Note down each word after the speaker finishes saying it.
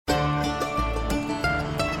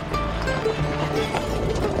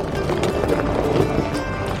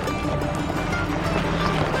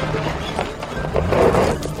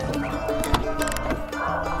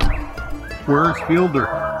Where's Fielder?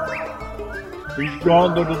 He's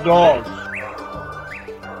gone to the dogs.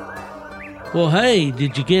 Well, hey,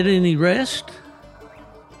 did you get any rest?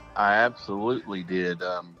 I absolutely did.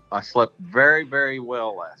 I slept very, very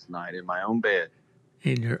well last night in my own bed.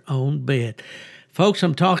 In your own bed. Folks,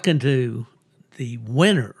 I'm talking to the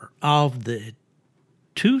winner of the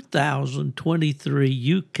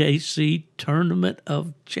 2023 UKC Tournament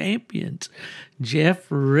of Champions, Jeff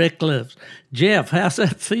Ricklefs. Jeff, how's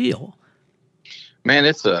that feel? Man,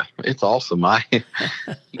 it's awesome.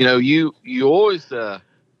 You always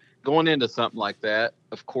going into something like that.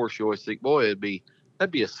 Of course, you always think, boy,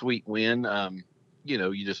 that'd be a sweet win.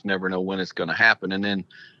 You just never know when it's going to happen. And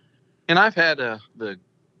I've had the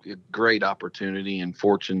great opportunity and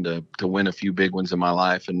fortune to win a few big ones in my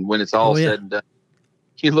life. And when it's all said and done,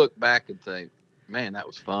 you look back and think, man, that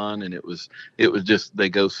was fun. And it was just,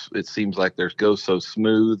 it seems like they go so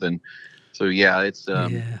smooth. And so,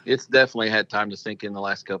 it's definitely had time to sink in the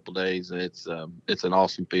last couple of days. And it's an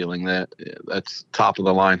awesome feeling. That's top of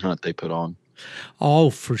the line hunt they put on. Oh,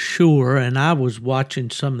 for sure. And I was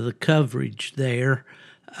watching some of the coverage there.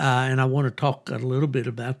 And I want to talk a little bit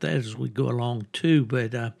about that as we go along too.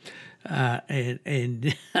 But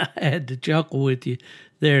and I had to chuckle with you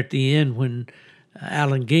there at the end when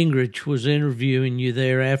Alan Gingrich was interviewing you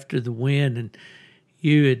there after the win, and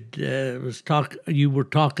you had you were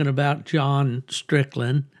talking about John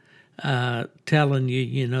Strickland telling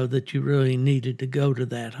you, that you really needed to go to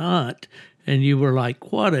that hunt, and you were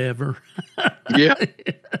like, whatever. Yeah.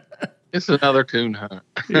 It's another coon hunt.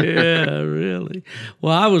 Yeah, really.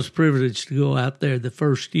 Well, I was privileged to go out there the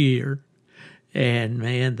first year, and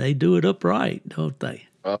man, they do it up right, don't they?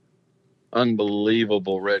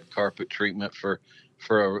 Unbelievable red carpet treatment for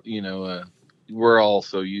we're all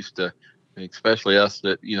so used to, especially us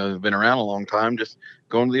that have been around a long time, just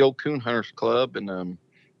going to the old Coon Hunters Club, and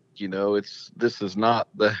this is not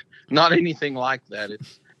anything like that.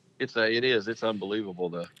 It's unbelievable,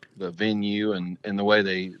 the venue and the way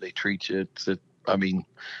they treat you.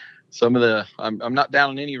 Some of I'm not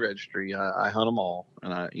down in any registry. I hunt them all,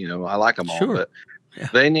 and I like them all, but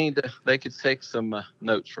they could take some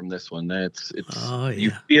notes from this one.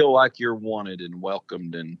 You feel like you're wanted and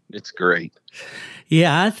welcomed, and it's great.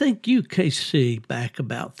 Yeah, I think UKC back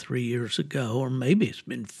about 3 years ago, or maybe it's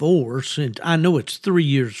been 4 since. I know it's 3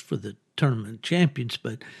 years for the Tournament of Champions,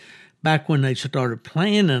 but back when they started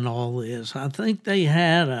planning all this, I think they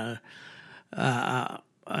had an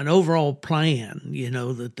overall plan,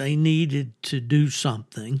 that they needed to do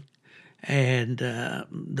something. And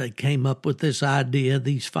they came up with this idea,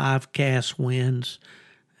 these 5 cast wins,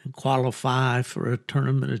 and qualify for a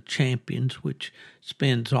Tournament of Champions, which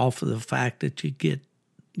spins off of the fact that you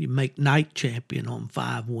make Nite Champion on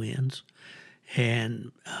 5 wins.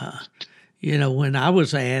 And, when I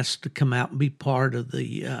was asked to come out and be part of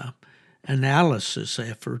the analysis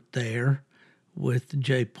effort there with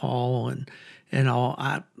J. Paul and all,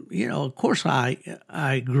 of course I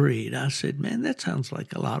agreed. I said, man, that sounds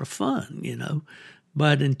like a lot of fun,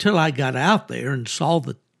 But until I got out there and saw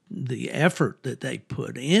the effort that they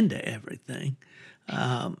put into everything,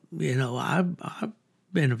 I've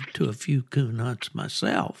been to a few coon hunts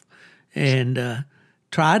myself and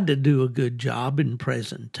tried to do a good job in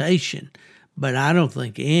presentation. But I don't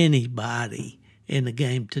think anybody in the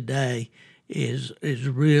game today is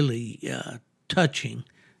really touching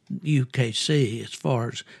UKC as far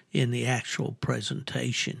as in the actual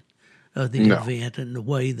presentation of the event and the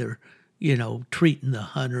way they're, treating the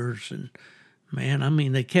hunters. And,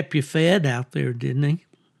 man, they kept you fed out there, didn't they?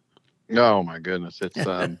 Oh, my goodness. It's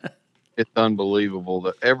it's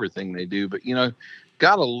unbelievable, everything they do. But,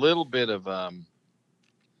 got a little bit of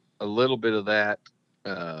that,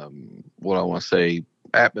 what I want to say,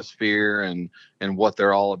 atmosphere and what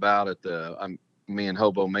they're all about at me and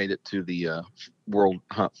Hobo made it to the World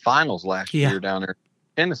Hunt Finals last year down there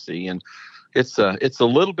in Tennessee, and it's a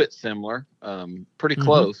little bit similar, pretty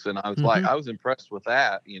close. And I was I was impressed with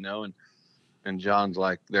that, and John's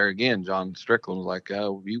like there again. John Strickland was like,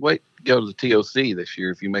 "Oh, you go to the TOC this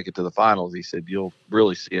year. If you make it to the finals," he said, "you'll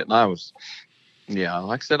really see it." And I was,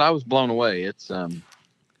 like I said, I was blown away. It's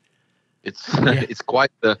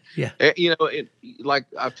quite the like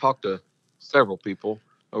I've talked to several people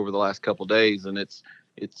over the last couple of days, and it's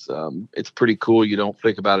pretty cool. You don't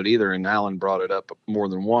think about it either. And Alan brought it up more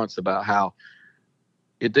than once about how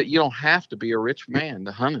you don't have to be a rich man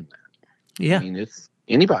to hunt in that. Yeah. It's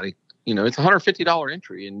anybody, it's $150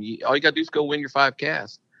 entry, and all you got to do is go win your 5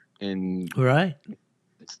 casts. And right.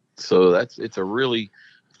 It's a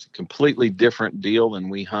completely different deal than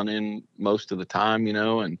we hunt in most of the time,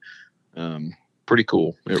 and pretty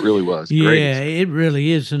cool. It really was. Yeah, Great. it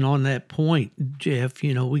really is. And on that point, Jeff,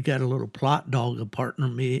 we got a little plot dog, a partner,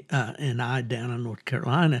 me and I, down in North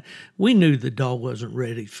Carolina. We knew the dog wasn't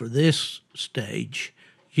ready for this stage,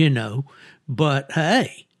 but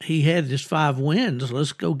hey, he had his 5 wins.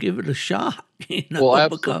 Let's go give it a shot. Well,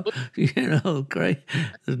 absolutely. Because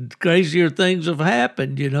crazier things have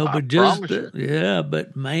happened. I but just promise you. yeah,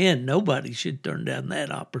 but man, nobody should turn down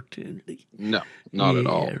that opportunity. No, not at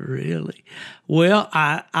all. Yeah, really. Well,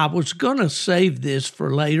 I was gonna save this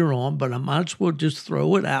for later on, but I might as well just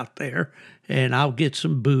throw it out there, and I'll get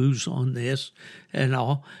some booze on this and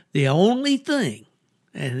all. The only thing.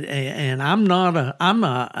 And I'm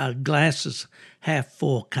a glasses half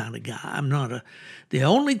full kind of guy. The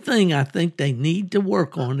only thing I think they need to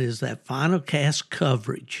work on is that final cast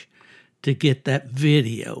coverage to get that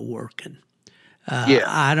video working.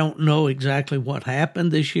 I don't know exactly what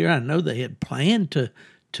happened this year. I know they had planned to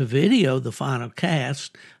video the final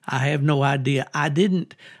cast. I have no idea.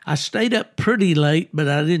 I stayed up pretty late, but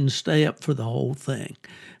I didn't stay up for the whole thing.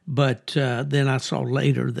 But then I saw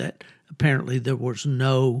later that apparently there was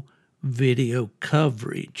no video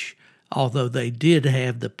coverage, although they did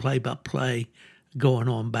have the play-by-play going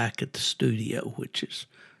on back at the studio, which is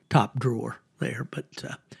top drawer there. But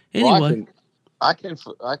anyway. Well, I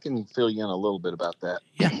can fill you in a little bit about that.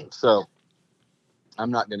 Yeah. So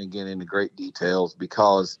I'm not going to get into great details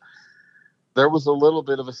because there was a little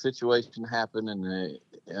bit of a situation happening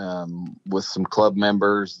with some club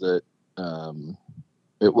members that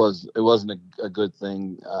it wasn't a good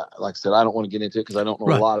thing. Like I said, I don't want to get into it because I don't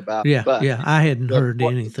know a lot about it. But I hadn't heard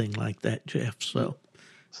anything like that, Jeff. So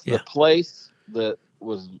the place that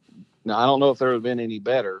was now I don't know if there would have been any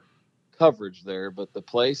better coverage there, but the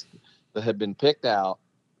place that had been picked out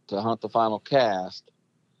to hunt the final cast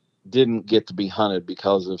didn't get to be hunted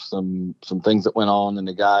because of some things that went on, and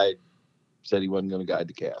the guide said he wasn't going to guide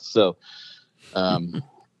the cast. So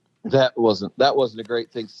that wasn't a great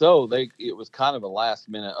thing. So it was kind of a last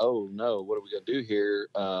minute, oh no, what are we going to do here?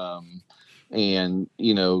 And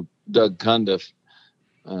Doug Cundiff,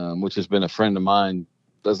 which has been a friend of mine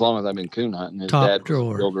as long as I've been coon hunting. His dad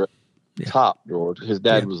was top drawer. His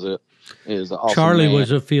dad was is awesome. Charlie man.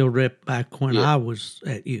 was a field rep back when I was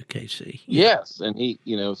at UKC. Yes, and he,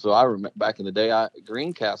 so I remember back in the day,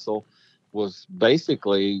 Greencastle was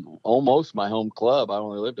basically almost my home club. I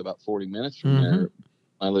only lived about 40 minutes from there.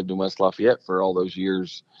 I lived in West Lafayette for all those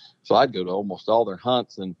years, so I'd go to almost all their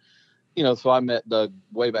hunts. And so I met Doug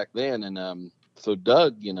way back then, and so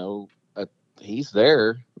Doug, he's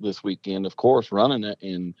there this weekend, of course, running it,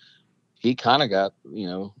 and he kind of got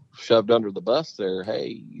shoved under the bus there.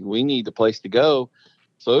 Hey, we need a place to go.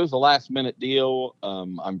 So it was a last minute deal.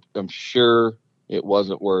 I'm sure it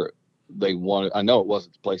wasn't where they wanted. I know it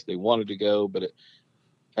wasn't the place they wanted to go, but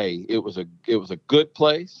it was a good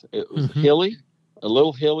place. It was hilly. A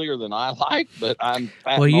little hillier than I like, but I'm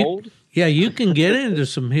fat and old. Yeah, you can get into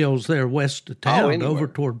some hills there west of town, over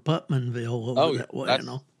toward Putmanville, over that way.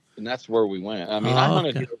 And that's where we went. I mean, I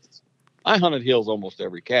hunted hills almost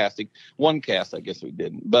every cast. One cast, I guess we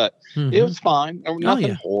didn't, but it was fine.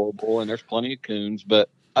 Nothing horrible, and there's plenty of coons.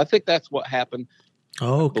 But I think that's what happened.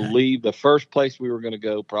 I believe the first place we were going to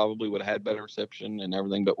go probably would have had better reception and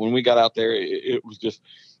everything. But when we got out there, it was just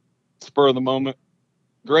spur of the moment.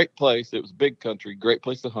 Great place. It was big country. Great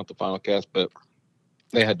place to hunt the final cast, but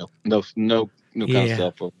they had no kind of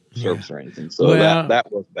cell phone service or anything. So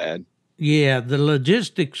that was bad. Yeah, the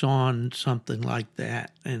logistics on something like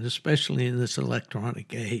that, and especially in this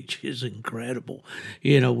electronic age, is incredible.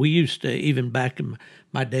 We used to, even back in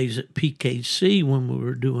my days at PKC when we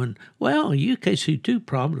were doing, UKC too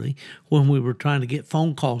probably, when we were trying to get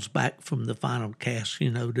phone calls back from the final cast,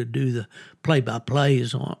 to do the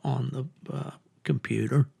play-by-plays on the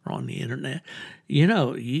computer or on the internet,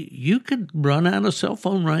 you could run out of cell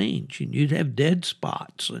phone range and you'd have dead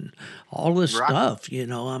spots and all this stuff,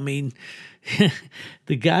 I mean,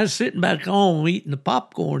 the guys sitting back home eating the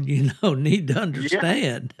popcorn, need to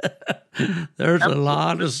understand there's a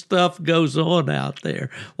lot of stuff goes on out there.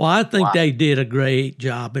 Well, I think they did a great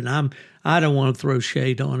job, and I don't want to throw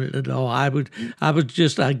shade on it at all. I would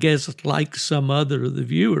just, I guess, like some other of the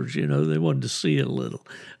viewers, they wanted to see a little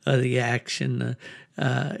of the action,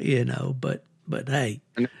 but hey.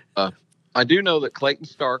 I do know that Clayton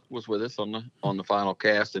Stark was with us on the final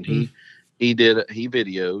cast, and he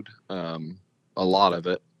videoed a lot of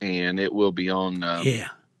it, and it will be on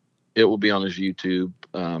it will be on his YouTube.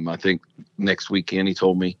 I think next weekend, he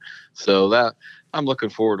told me. So that I'm looking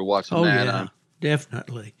forward to watching that. Yeah,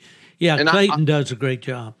 definitely. Yeah, and Clayton does a great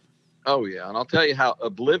job. Oh yeah, and I'll tell you how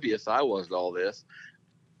oblivious I was to all this.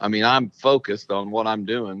 I mean, I'm focused on what I'm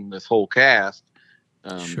doing this whole cast,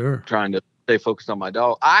 Sure. trying to stay focused on my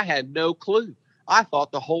dog. I had no clue. I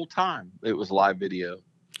thought the whole time it was live video.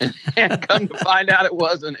 And come to find out it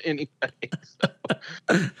wasn't anyway. So.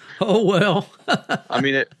 Oh, well. I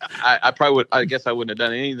mean, I probably would. I guess I wouldn't have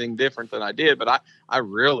done anything different than I did, but I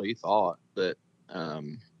really thought that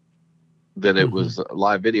that it was a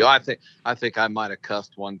live video. I think I might have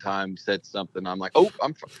cussed one time, said something. I'm like, oh,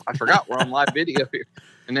 I forgot we're on live video here.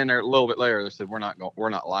 And then a little bit later, they said we're not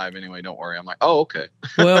live anyway. Don't worry. I'm like, oh, okay.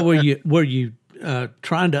 Well, were you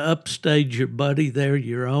trying to upstage your buddy there,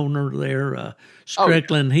 your owner there,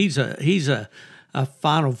 Strickland? Oh, yeah. He's a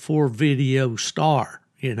Final Four video star.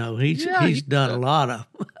 You know, he's done a lot of.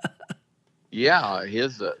 Yeah,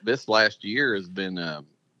 his this last year has been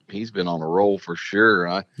he's been on a roll for sure.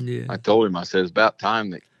 I told him, I said, it's about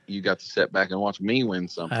time that you got to sit back and watch me win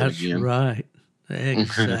something again. That's right.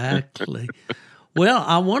 Exactly. Well,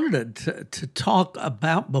 I wanted to talk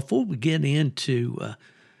about, before we get into,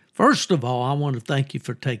 first of all, I want to thank you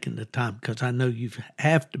for taking the time, because I know you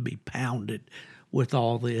have to be pounded with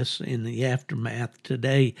all this in the aftermath.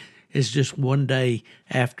 Today is just one day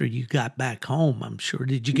after you got back home, I'm sure.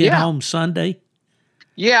 Did you get home Sunday?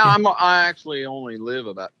 Yeah, I actually only live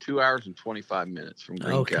about 2 hours and 25 minutes from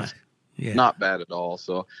Greencastle. Okay. Yeah. Not bad at all.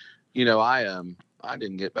 So, you know, I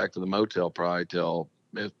didn't get back to the motel probably till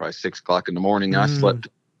it was probably 6 o'clock in the morning. I slept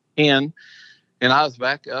in, and I was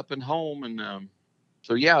back up and home. And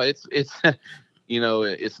so, yeah, it's you know,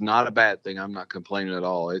 it's not a bad thing. I'm not complaining at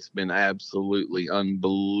all. It's been absolutely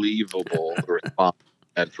unbelievable the response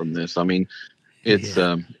I had from this. I mean, it's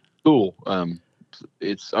cool.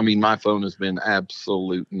 I mean, my phone has been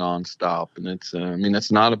absolute nonstop, and it's I mean,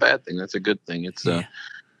 that's not a bad thing. That's a good thing. It's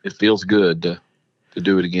it feels good to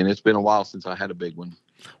do it again. It's been a while since I had a big one.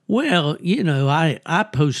 Well, you know, I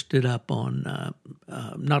posted up on,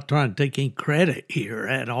 not trying to take any credit here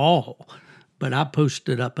at all, but I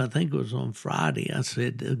posted up, I think it was on Friday. I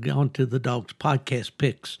said, gone to the Dogs podcast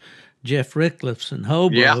picks Jeff Ricklefs and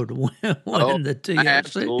Hobo to win the TOC.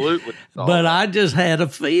 Absolutely. But I just had a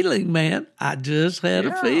feeling, man. I just had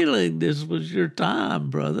a feeling this was your time,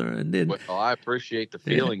 brother. And then, well, I appreciate the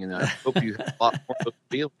feeling, and I hope you have a lot more of the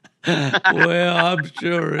feeling. Well, I'm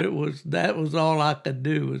sure that was all I could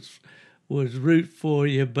do was root for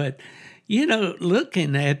you. But, you know,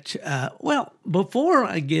 looking at, well, before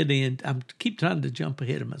I get in, I keep trying to jump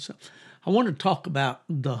ahead of myself. I want to talk about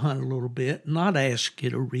the hunt a little bit, not ask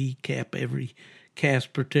you to recap every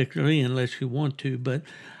cast particularly unless you want to, but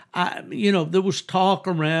you know, there was talk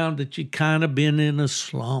around that you'd kind of been in a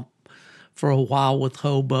slump for a while with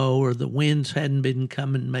Hobo, or the wins hadn't been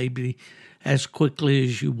coming maybe as quickly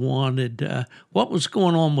as you wanted. What was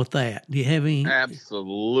going on with that? Do you have any?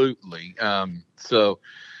 Absolutely. So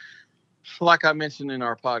like I mentioned in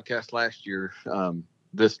our podcast last year,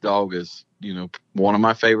 this dog is, you know, one of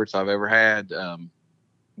my favorites I've ever had.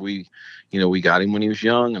 We got him when he was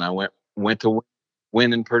young, and I went to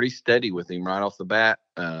winning pretty steady with him right off the bat.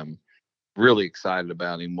 Really excited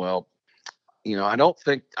about him. Well, you know, I don't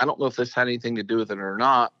know if this had anything to do with it or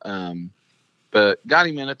not. But got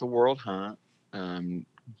him in at the World Hunt.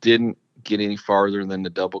 Didn't get any farther than the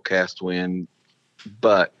double cast win.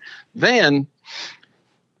 But then,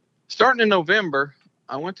 starting in November,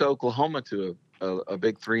 I went to Oklahoma to a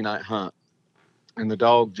big 3-night hunt. And the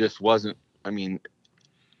dog just wasn't, I mean,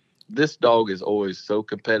 this dog is always so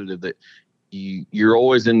competitive that you're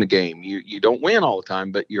always in the game. You don't win all the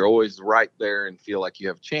time, but you're always right there and feel like you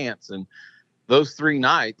have a chance. And those 3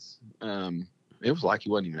 nights, it was like he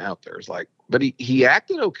wasn't even out there. It's like, but he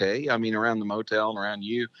acted okay. I mean, around the motel and around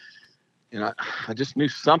you, and I just knew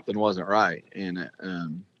something wasn't right. And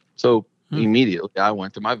so immediately I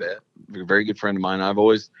went to my vet, a very good friend of mine.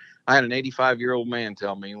 I had an 85-year-old man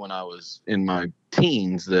tell me when I was in my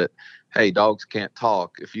teens that, hey, dogs can't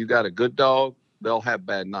talk. If you got a good dog, they'll have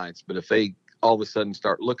bad nights. But if they all of a sudden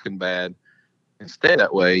start looking bad and stay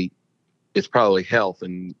that way, it's probably health,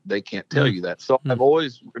 and they can't tell you that. So I've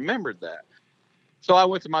always remembered that. So I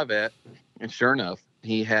went to my vet, and sure enough,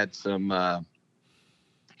 he had some,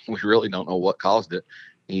 we really don't know what caused it.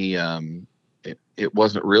 It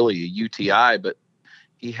wasn't really a UTI, but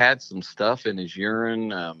he had some stuff in his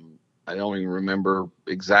urine. I don't even remember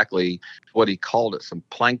exactly what he called it, some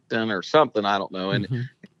plankton or something. I don't know. And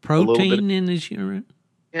protein in his urine.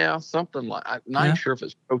 Yeah, something like, I'm not sure if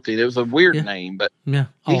it's protein. It was a weird name, but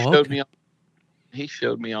he showed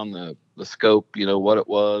me on the scope, you know, what it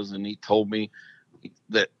was. And he told me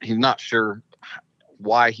that he's not sure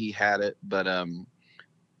why he had it, but,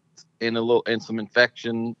 in some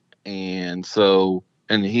infection. And so,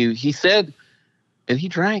 and he said, And he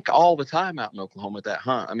drank all the time out in Oklahoma at that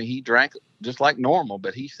hunt. I mean, he drank just like normal,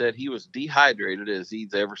 but he said he was dehydrated as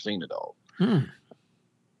he's ever seen a dog.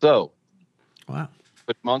 So, wow.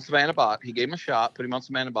 Put him on some antibiotics. He gave him a shot, put him on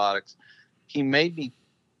some antibiotics. He made me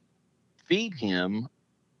feed him.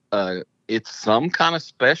 It's some kind of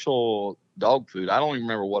special dog food. I don't even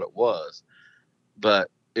remember what it was, but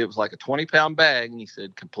it was like a 20-pound bag. And he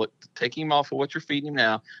said, take him off of what you're feeding him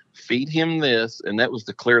now, feed him this. And that was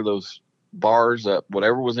to clear those bars up,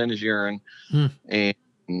 whatever was in his urine, and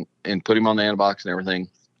put him on the antibiotics and everything.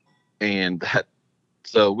 And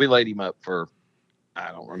so we laid him up for,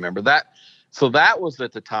 I don't remember that. So that was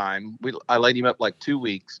at the time I laid him up like 2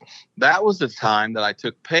 weeks. That was the time that I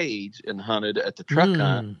took Paige and hunted at the truck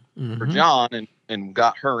hunt for John and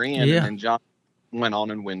got her in. Yeah. And then John went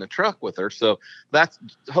on and win the truck with her. So that's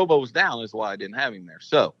Hobo was down is why I didn't have him there.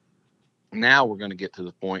 So now we're going to get to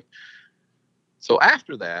the point. So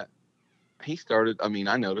after that, he started,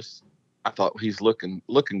 I noticed, I thought he's looking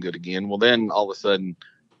good again. Well, then all of a sudden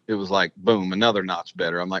it was like, boom, another notch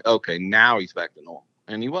better. I'm like, okay, now he's back to normal.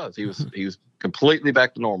 And he was completely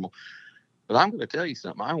back to normal. But I'm going to tell you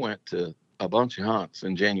something. I went to a bunch of hunts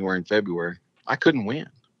in January and February. I couldn't win.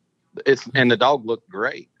 And the dog looked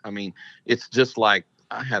great. I mean, it's just like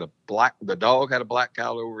the dog had a black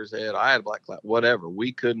cowl over his head. I had a black cloud, whatever.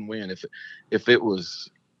 We couldn't win. If there was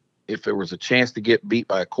a chance to get beat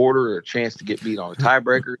by a quarter or a chance to get beat on a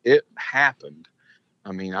tiebreaker, it happened.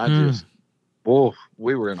 I mean,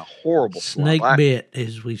 we were in a horrible snake bit,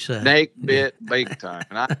 as we say. Snake bit big time.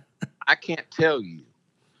 And I can't tell you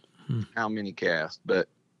how many casts, but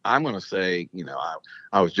I'm going to say,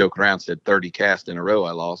 I was joking around, said 30 casts in a row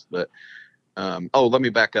I lost, but let me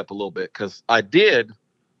back up a little bit because I did.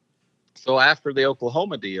 So after the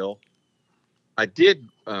Oklahoma deal, I did.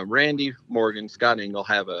 Randy Morgan, Scott Engel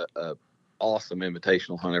have a awesome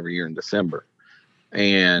invitational hunt every year in December,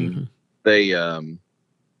 and they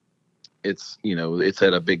it's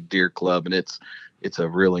at a big deer club, and it's a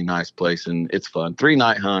really nice place and it's fun.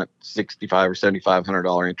 3-night hunt, $6,500 or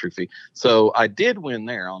 $7,500 entry fee. So I did win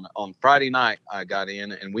there on Friday night. I got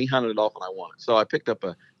in and we hunted it off and I won it. So I picked up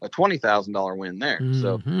a $20,000 win there.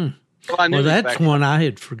 So I knew that's one I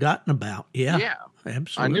had forgotten about. Yeah,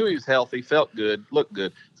 absolutely. I knew he was healthy, felt good, looked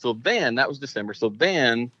good. So then that was December. So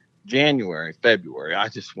then January, February, I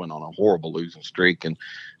just went on a horrible losing streak and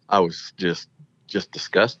I was just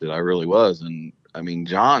disgusted. I really was. And I mean,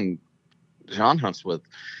 John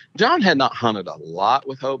had not hunted a lot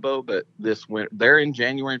with Hobo, but this winter there in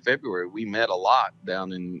January and February, we met a lot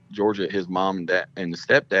down in Georgia at his mom and dad and the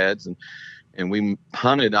stepdads. And we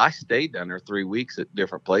hunted. I stayed down there 3 weeks at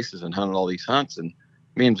different places and hunted all these hunts. And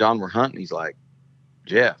me and John were hunting. He's like,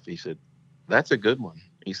 Jeff, he said, that's a good one.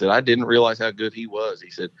 He said, I didn't realize how good he was.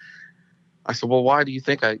 I said, well, why do you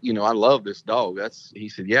think I love this dog? He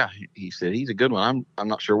said, yeah. He said, he's a good one. I'm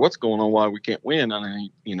not sure what's going on, why we can't win.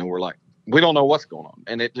 And we're like, we don't know what's going on.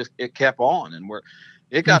 And it kept on. And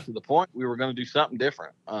it got to the point we were going to do something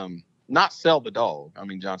different. Not sell the dog. I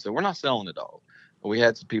mean, John said, we're not selling the dog. We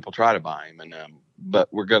had some people try to buy him, but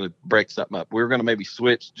we're going to break something up. We were going to maybe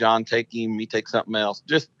switch, John take him, me take something else,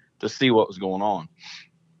 just to see what was going on.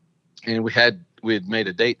 And we had made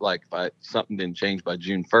a date, like if something didn't change by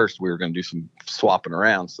June 1st, we were going to do some swapping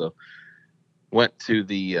around. So went to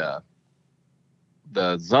the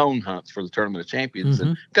zone hunts for the Tournament of Champions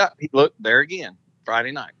and he looked there again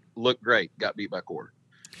Friday night, looked great, got beat by a quarter.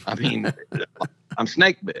 I mean, I'm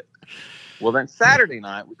snake bit. Well, then Saturday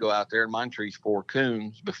night we go out there and mine trees 4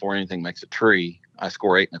 coons before anything makes a tree. I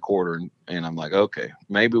score 8 1/4 and I'm like, okay,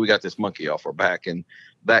 maybe we got this monkey off our back. And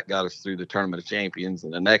that got us through the Tournament of Champions.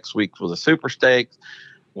 And the next week was a super stakes,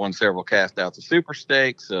 won several cast outs of super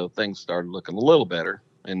stakes. So things started looking a little better.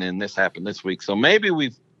 And then this happened this week. So maybe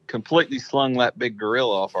we've completely slung that big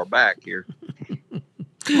gorilla off our back here.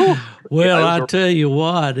 Well, I tell you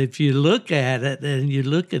what, if you look at it and you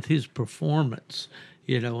look at his performance,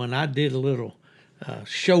 and I did a little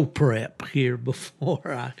show prep here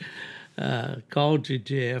before I called you,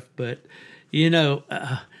 Jeff, but,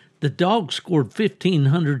 the dog scored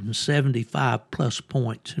 1,575 plus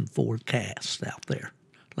points in 4 casts out there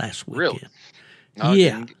last weekend. Really?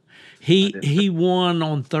 Yeah. He won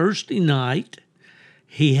on Thursday night.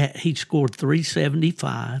 He scored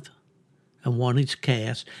 375 and won his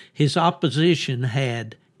cast. His opposition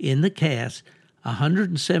had in the cast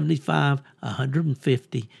 175,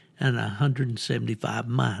 150, and 175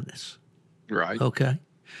 minus. Right. Okay.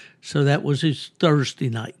 So that was his Thursday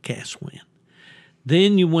night cast win.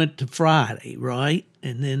 Then you went to Friday, right?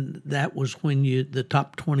 And then that was when the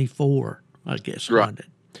top 24, I guess, hunted.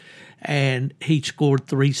 And he scored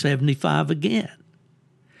 375 again.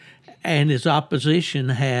 and his opposition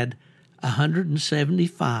had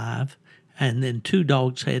 175, and then 2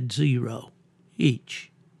 dogs had 0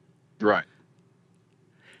 each. Right.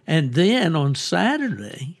 And then on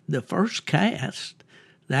Saturday, the first cast,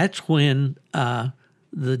 that's when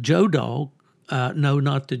the Joe dog, no,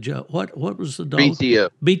 not the Joe. What was the dog? BTO.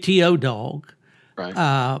 BTO dog.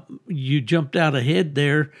 Right. You jumped out ahead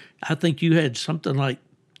there. I think you had something like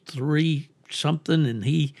 3 something, and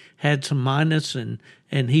he had some minus, and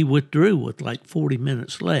he withdrew with like 40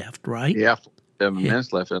 minutes left, right? Yeah, 7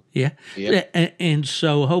 minutes left. Yeah. Yeah. And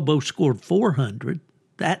so Hobo scored 400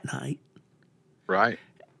 that night. Right.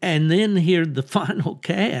 And then here the final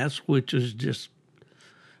cast, which was just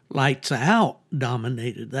lights out,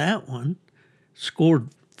 dominated that one, scored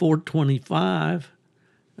 425.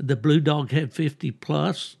 The blue dog had 50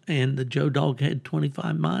 plus, and the Joe dog had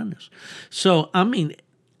 25 minus. So, I mean,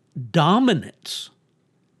 dominance.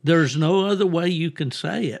 There's no other way you can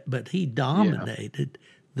say it, but he dominated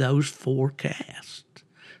those 4 casts.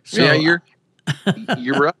 So, yeah,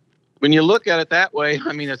 you're right. When you look at it that way,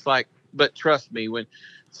 I mean, it's like, but trust me, when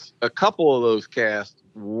a couple of those casts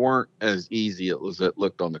weren't as easy as it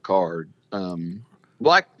looked on the card.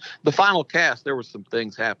 Like the final cast, there were some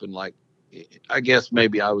things happen. Like, I guess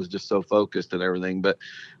maybe I was just so focused and everything, but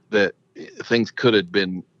that things could have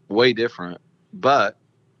been way different, but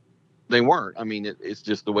they weren't. I mean, it's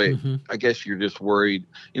just the way, I guess you're just worried.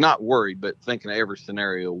 You're not worried, but thinking of every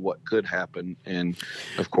scenario, what could happen. And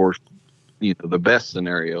of course, the best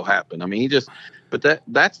scenario happened. I mean,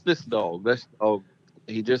 that's this dog. This dog,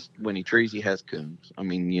 he just, when he trees, he has coons. I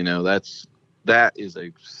mean, that is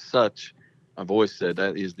such, I've always said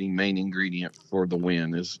that is the main ingredient for the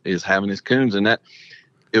win is having his coons. And that,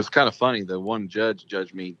 it was kind of funny. The one judge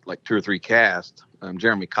judged me like 2 or 3 casts,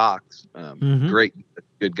 Jeremy Cox, great,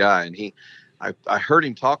 good guy. And I heard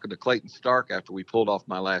him talking to Clayton Stark after we pulled off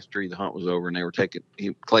my last tree. The hunt was over and they were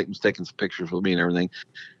Clayton was taking some pictures with me and everything.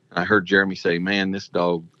 And I heard Jeremy say, man, this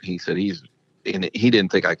dog, he said, he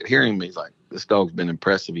didn't think I could hear him. He's like, this dog's been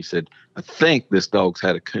impressive. He said, I think this dog's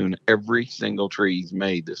had a coon every single tree he's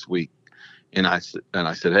made this week. And I said,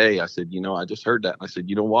 hey, I said, I just heard that. And I said,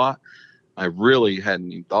 you know what? I really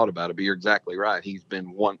hadn't even thought about it, but you're exactly right. He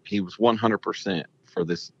was 100% for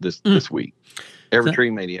this week. Every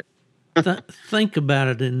tree made it. Think about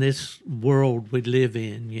it in this world we live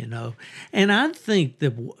in, and I think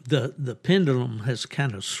the pendulum has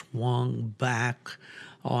kind of swung back.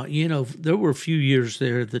 There were a few years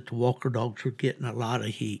there that the Walker dogs were getting a lot of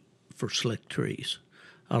heat for slick trees,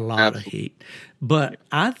 a lot of heat. But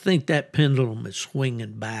I think that pendulum is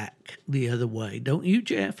swinging back the other way. Don't you,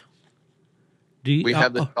 Jeff? We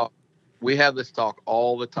have this talk. We have this talk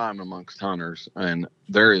all the time amongst hunters, and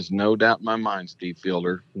there is no doubt in my mind, Steve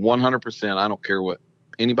Fielder, 100%. I don't care what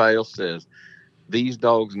anybody else says. These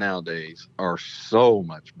dogs nowadays are so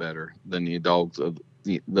much better than the dogs of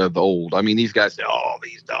the old. I mean, these guys say, "Oh,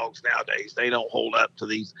 these dogs nowadays, they don't hold up to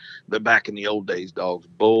the back in the old days dogs."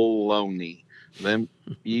 Baloney. Then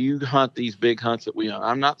you hunt these big hunts that we hunt.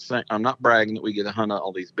 I'm not bragging that we get to hunt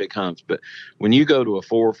all these big hunts, but when you go to a $4,000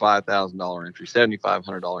 or $5,000 entry,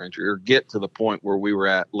 $7,500 entry, or get to the point where we were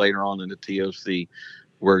at later on in the TOC,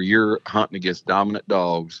 where you're hunting against dominant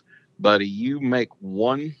dogs, buddy, you make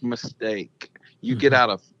one mistake, you get out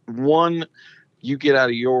of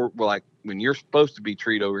your, like, when you're supposed to be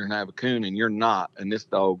treed over and have a coon and you're not, and this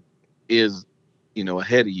dog is,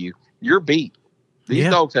 ahead of you, you're beat. These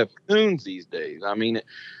dogs have coons these days. I mean,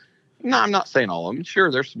 no, I'm not saying all of them. Sure,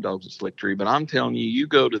 there's some dogs that slick tree, but I'm telling you, you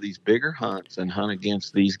go to these bigger hunts and hunt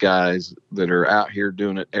against these guys that are out here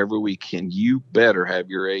doing it every weekend, you better have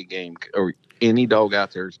your A game, or any dog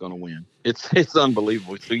out there is going to win. It's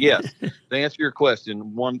unbelievable. So yes, to answer your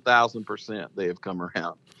question, 1,000% they have come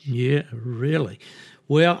around. Yeah, really.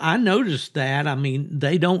 Well, I noticed that. I mean,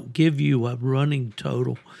 they don't give you a running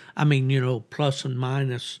total. I mean, plus and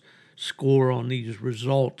minus score on these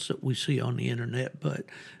results that we see on the internet, but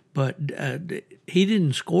he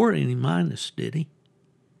didn't score any minus, did he?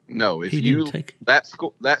 No,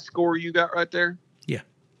 that score you got right there,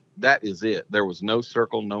 that is it. There was no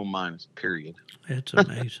circle, no minus, period. That's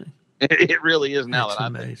amazing. It really is now. That's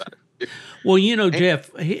amazing. Well,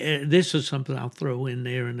 Jeff, this is something I'll throw in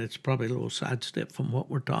there, and it's probably a little sidestep from what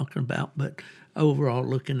we're talking about, but overall,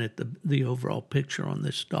 looking at the overall picture on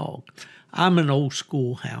this dog, I'm an old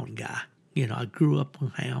school hound guy. I grew up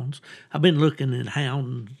with hounds. I've been looking at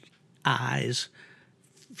hound eyes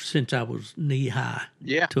since I was knee high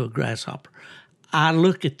to a grasshopper. I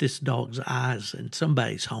look at this dog's eyes and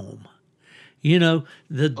somebody's home.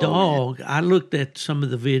 The dog, I looked at some of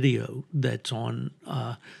the video that's on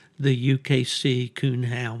the UKC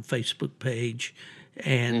Coonhound Facebook page,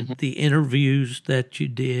 and the interviews that you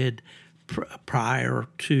did prior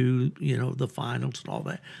to, the finals and all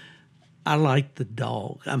that. I like the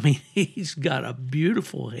dog. I mean, he's got a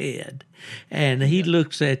beautiful head, and he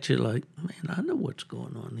looks at you like, man, I know what's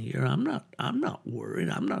going on here. I'm not worried.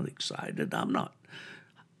 I'm not excited. I'm not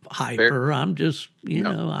hyper. I'm just,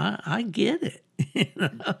 I get it.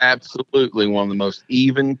 Absolutely one of the most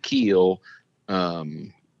even keel,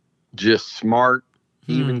 just smart,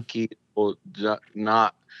 even keel,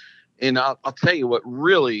 not. And I'll tell you what,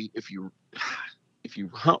 really, if you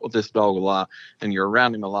hunt with this dog a lot and you're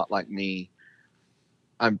around him a lot like me,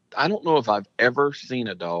 I don't know if I've ever seen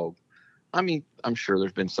a dog. I mean, I'm sure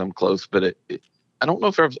there's been some close, but I don't know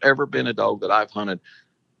if there's ever been a dog that I've hunted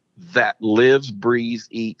that lives, breathes,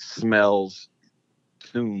 eats, smells,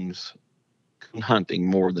 tunes hunting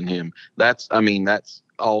more than him. That's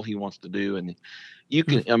all he wants to do. And you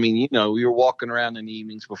can, you're walking around in the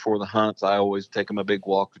evenings before the hunts. I always take him a big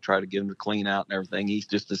walk to try to get him to clean out and everything. He's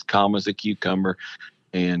just as calm as a cucumber,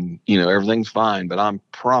 and everything's fine. But I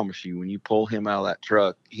promise you, when you pull him out of that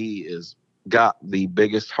truck, he is got the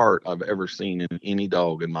biggest heart I've ever seen in any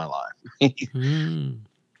dog in my life. I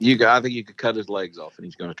think you could cut his legs off and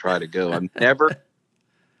he's going to try to go.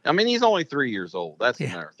 He's only 3 years old. That's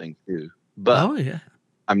another thing too. But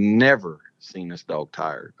I've never seen this dog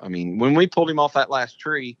tired. I mean, when we pulled him off that last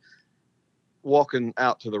tree, walking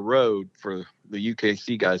out to the road for the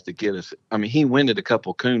UKC guys to get us, I mean, he winded a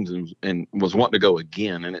couple coons and was wanting to go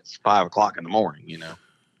again, and it's 5 o'clock in the morning,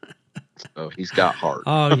 So he's got heart.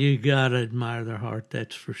 Oh, you gotta admire their heart,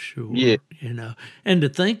 that's for sure. Yeah. And to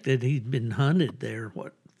think that he's been hunted there,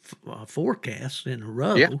 4 casts in a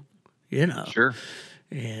row, Sure.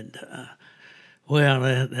 And well,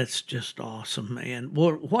 that's just awesome, man.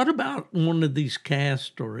 What about one of these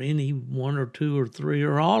casts, or any 1 or 2 or 3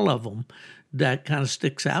 or all of them, that kind of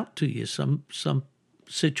sticks out to you? Some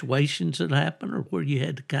situations that happen, or where you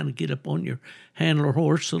had to kind of get up on your handler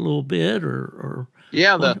horse a little bit, or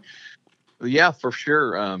yeah, for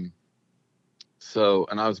sure. So,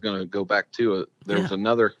 and I was going to go back to it. There was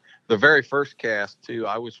another, the very first cast too.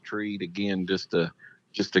 I was treed again just to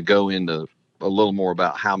go into a little more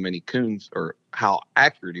about how many coons or how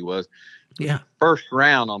accurate he was. Yeah. First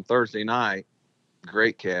round on Thursday night,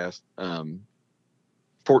 great cast.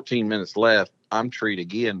 14 minutes left. I'm treed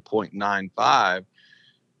again, 0.95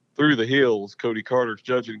 through the hills. Cody Carter's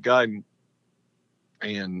judging and guiding.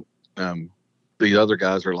 And the other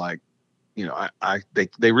guys are like,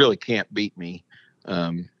 they really can't beat me.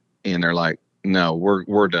 And they're like, no,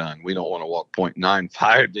 we're done. We don't want to walk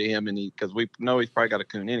 0.95 to him. And because we know he's probably got a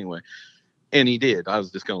coon anyway. And he did. I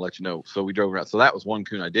was just going to let you know. So we drove around. So that was one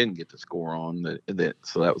coon I didn't get to score on.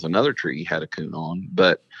 So that was another tree he had a coon on.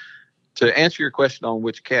 But to answer your question on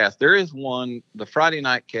which cast, there is one. The Friday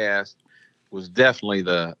night cast was definitely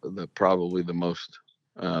the probably the most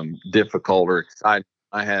difficult or exciting.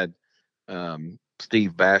 I had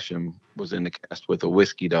Steve Basham was in the cast with a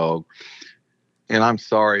whiskey dog. And I'm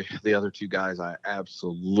sorry, the other 2 guys I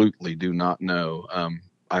absolutely do not know.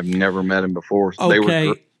 I've never met him before. So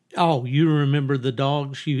okay. Oh, you remember the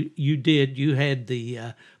dogs? You did. You had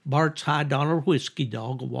the Bart's High Dollar Whiskey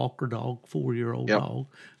dog, a Walker dog, 4-year-old dog,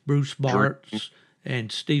 Bruce Bart's,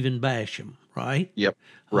 and Stephen Basham, right? Yep,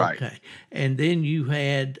 right. Okay. And then you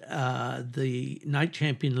had the Nite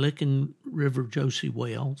Champion Licking River Josie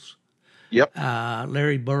Wells. Yep.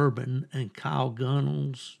 Larry Bourbon and Kyle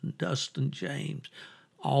Gunnels and Dustin James,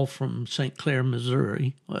 all from St. Clair,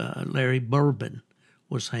 Missouri. Larry Bourbon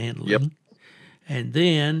was handling. Yep. And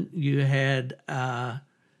then you had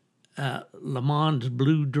Lamont's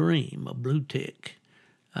Blue Dream, a blue tick.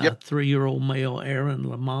 3-year-old male Aaron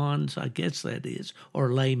Lamons, I guess that is,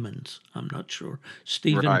 or Layman's, I'm not sure.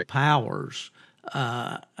 Stephen Powers,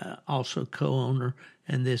 also co-owner,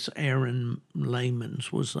 and this Aaron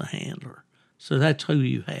Layman's was the handler. So that's who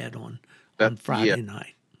you had on Friday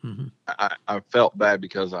night. Mm-hmm. I felt bad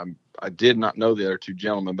because I did not know the other 2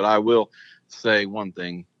 gentlemen, but I will say one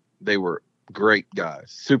thing: they were great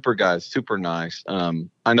guys, super nice.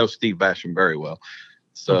 I know Steve Basham very well,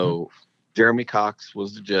 so. Jeremy Cox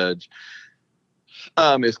was the judge.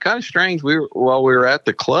 It's kind of strange. While we were at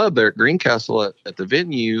the club there at Greencastle at the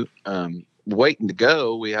venue, waiting to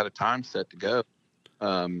go. We had a time set to go.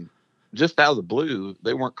 Just out of the blue,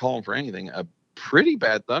 they weren't calling for anything. A pretty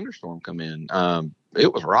bad thunderstorm come in.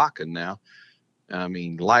 It was rocking now. I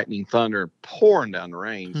mean, lightning, thunder, pouring down the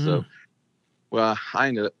rain. Mm-hmm. So, well,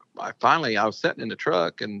 I was sitting in the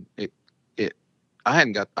truck, and I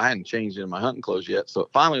hadn't changed into my hunting clothes yet. So it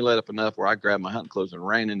finally let up enough where I grabbed my hunting clothes and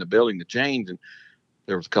ran in the building to change. And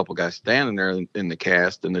there was a couple guys standing there in the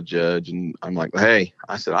cast and the judge. And I'm like, hey,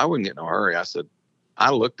 I said, I wouldn't get in a hurry. I said, I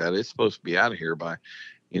looked at it. It's supposed to be out of here by,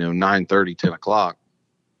 9:30, 10 o'clock.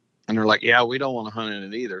 And they're like, yeah, we don't want to hunt in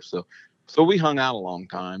it either. So we hung out a long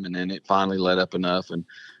time, and then it finally let up enough. And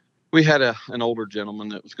we had an older gentleman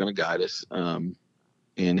that was going to guide us.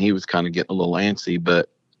 And he was kind of getting a little antsy, but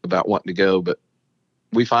about wanting to go, but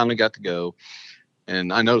we finally got to go.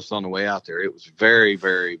 And I noticed on the way out there, it was very,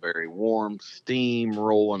 very, very warm, steam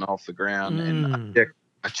rolling off the ground. And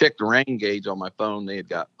I checked the rain gauge on my phone. They had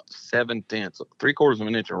got 7/10, 3/4 of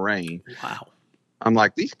an inch of rain. Wow. I'm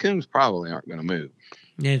like, these coons probably aren't going to move.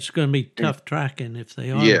 Yeah, it's going to be tough tracking if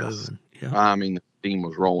they are moving. Yeah. I mean, the steam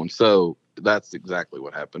was rolling. So that's exactly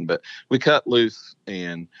what happened. But we cut loose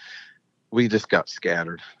and we just got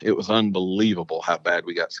scattered. It was unbelievable how bad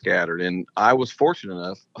we got scattered. And I was fortunate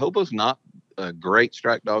enough. Hobo's not a great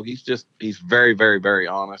strike dog. He's very, very, very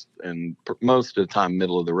honest and most of the time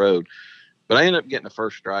middle of the road. But I ended up getting the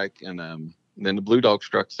first strike, and then the blue dog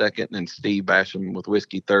struck second, and then Steve bashed him with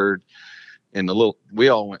whiskey third. And we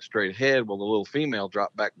all went straight ahead. Well, the little female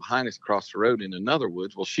dropped back behind us across the road in another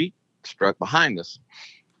woods. Well, she struck behind us,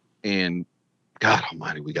 and God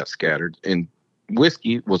almighty, we got scattered. And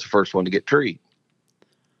Whiskey was the first one to get treed.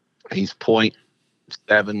 He's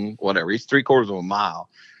 0.7, whatever. He's 3/4 of a mile.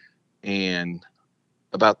 And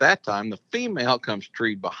about that time, the female comes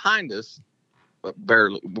treed behind us, but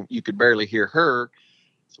you could barely hear her.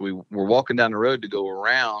 So we were walking down the road to go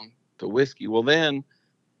around to Whiskey. Well, then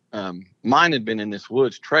mine had been in this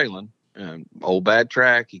woods trailing, old bad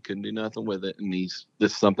track. He couldn't do nothing with it. And this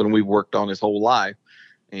is something we've worked on his whole life.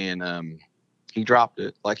 And he dropped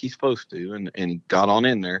it like he's supposed to, and he got on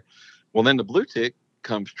in there. Well, then the blue tick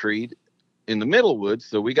comes treed in the middle woods.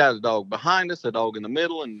 So we got a dog behind us, a dog in the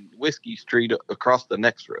middle, and Whiskey's treed across the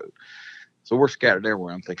next road. So we're scattered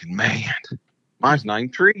everywhere. I'm thinking, man, mine's not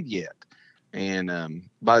even treed yet. And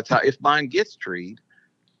by the time, if mine gets treed,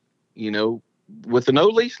 with the no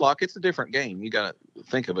leash lock, it's a different game. You got to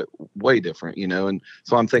think of it way different, And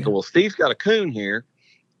so I'm thinking, well, Steve's got a coon here.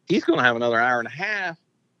 He's going to have another hour and a half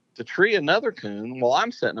to tree another coon while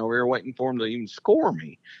I'm sitting over here waiting for him to even score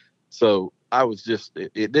me. So I was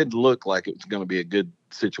it didn't look like it was going to be a good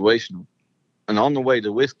situation. And on the way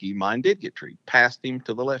to Whiskey, mine did get treed, past him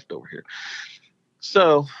to the left over here.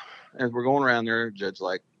 So as we're going around there, Judge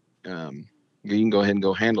like, you can go ahead and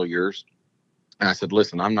go handle yours. And I said,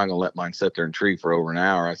 listen, I'm not going to let mine sit there and tree for over an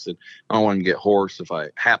hour. I said, I don't want him to get hoarse. If I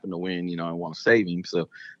happen to win, I want to save him. So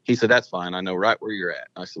he said, that's fine. I know right where you're at.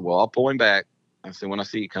 I said, well, I'll pull him back. I said, when I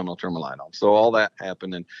see you come, I'll turn my light on. So all that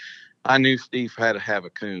happened. And I knew Steve had to have a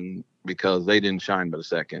coon because they didn't shine but a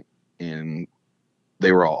second and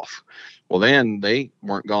they were off. Well, then they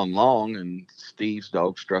weren't gone long, and Steve's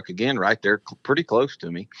dog struck again right there, pretty close to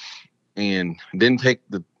me, and didn't take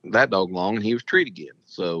that dog long, and he was treed again.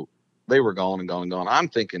 So they were gone and gone and gone. I'm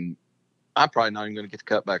thinking I'm probably not even going to get to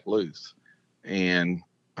cut back loose. And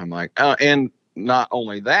I'm like, and not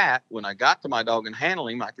only that, when I got to my dog and handled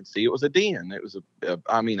him, I could see it was a den. It was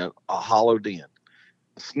a hollow den,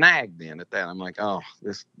 a snag den at that. I'm like, oh,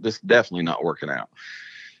 this definitely not working out.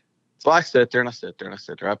 So I sat there and I sat there and I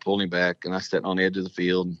sat there. I pulled him back and I sat on the edge of the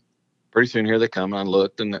field. Pretty soon here they come, and I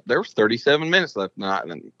looked, and there was 37 minutes left.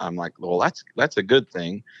 And I'm like, well, that's a good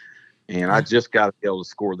thing. And I just got to be able to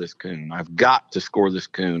score this coon. I've got to score this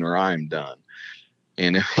coon or I'm done.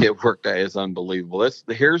 And it worked out. It's unbelievable.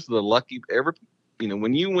 Here's the lucky,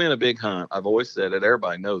 when you win a big hunt, I've always said it,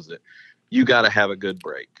 everybody knows it, you got to have a good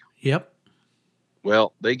break. Yep.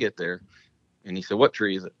 Well, they get there, and he said, what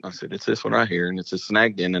tree is it? I said, it's this one right here, and it's a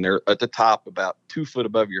snagged in, and they're at the top about 2 foot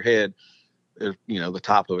above your head. The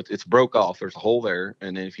top of it's broke off. There's a hole there.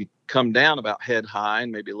 And then if you come down about head high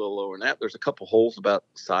and maybe a little lower than that, there's a couple holes about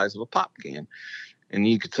the size of a pop can. And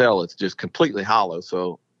you could tell it's just completely hollow.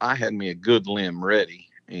 So I had me a good limb ready.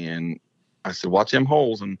 And I said, watch them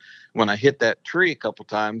holes. And when I hit that tree a couple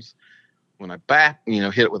times, when I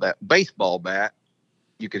hit it with that baseball bat,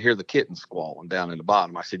 you could hear the kittens squalling down in the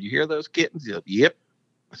bottom. I said, you hear those kittens? He said, yep.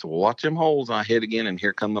 I said, well, watch them holes. And I hit again, and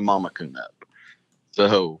here come the mama coon up.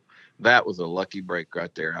 So that was a lucky break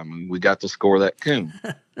right there. I mean, we got to score that coon.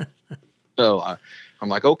 So I'm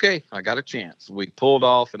like, okay, I got a chance. We pulled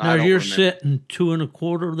off, and now you're setting 2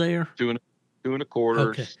 1/4 there. 2 1/4.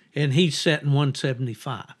 Okay, and he's setting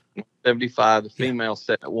 175. 175. The female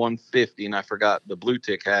set at 150, and I forgot the blue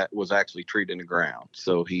tick hat was actually treated in the ground,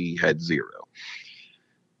 so he had 0.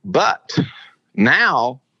 But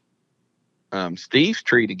now Steve's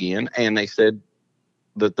treed again, and they said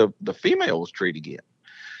that the female was treed again.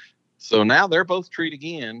 So now they're both treed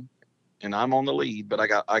again, and I'm on the lead, but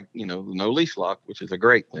I no leash lock, which is a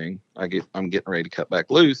great thing. I'm getting ready to cut back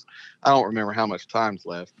loose. I don't remember how much time's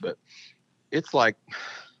left, but it's like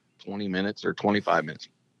 20 minutes or 25 minutes.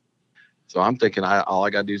 So I'm thinking all I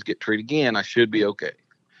got to do is get treated again. I should be okay.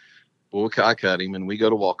 Well, I cut him, and we go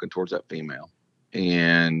to walking towards that female.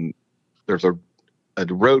 And there's a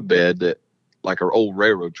road bed that, like our old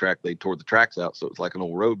railroad track, they tore the tracks out. So it's like an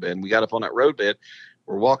old road bed. And we got up on that road bed.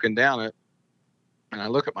 We're walking down it. And I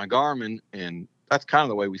look at my Garmin, and that's kind of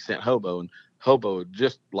the way we sent Hobo. And Hobo,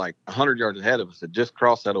 just like 100 yards ahead of us, had just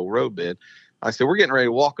crossed that old road bed. I said, we're getting ready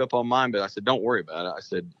to walk up on mine, but I said, don't worry about it. I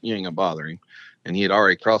said, you ain't going to bother him. And he had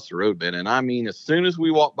already crossed the road bed. And I mean, as soon as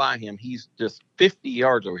we walk by him, he's just 50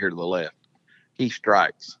 yards over here to the left. He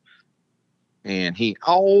strikes. And he,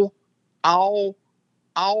 in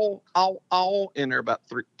there about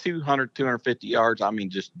 250 yards. I mean,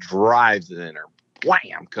 just drives it in there.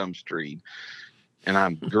 Wham, comes Treed. And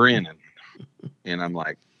I'm grinning. And I'm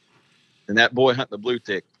like, and that boy hunting the blue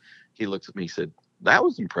tick, he looks at me, he said, that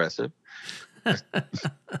was impressive.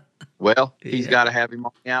 Well, he's got to have him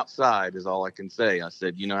on the outside is all I can say. I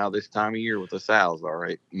said, you know how this time of year with the sows are,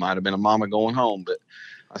 right? Might have been a mama going home, but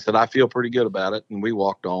I said, I feel pretty good about it. And we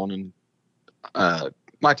walked on, and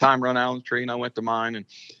my time run out on the tree, and I went to mine, and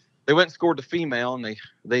they went and scored the female, and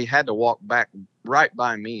they had to walk back right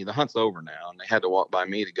by me. The hunt's over now, and they had to walk by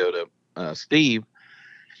me to go to Steve.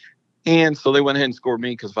 And so they went ahead and scored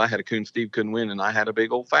me, because if I had a coon, Steve couldn't win, and I had a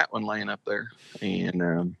big old fat one laying up there.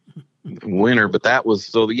 And winner, but that was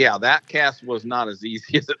that cast was not as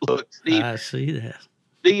easy as it looked. Steve, I see that.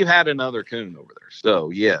 Steve had another coon over there, so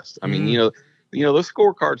yes, I mean, those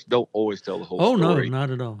scorecards don't always tell the whole story. Oh no, not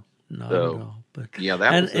at all, not at all. But yeah,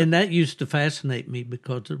 that used to fascinate me,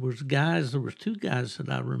 because there were two guys that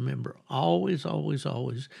I remember always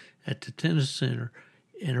at the tennis center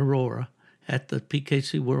in Aurora at the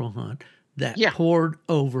PKC World Hunt that poured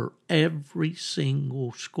over every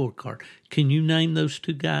single scorecard. Can you name those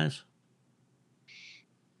two guys?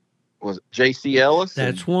 Was it J.C. Ellis?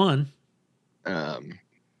 That's one.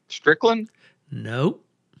 Strickland? Nope.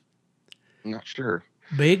 I'm not sure.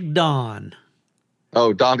 Big Don.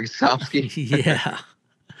 Oh, Don Gosowski? Yeah.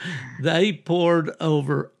 They poured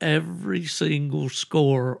over every single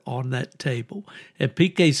score on that table. At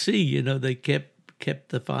PKC, they kept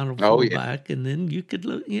the final four back, and then you could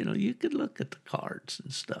look at the cards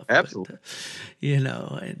and stuff. Absolutely.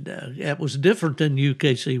 But, that was different than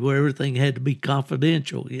UKC, where everything had to be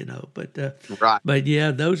confidential, but right. But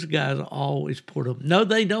yeah, those guys always put them. No,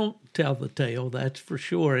 they don't tell the tale, that's for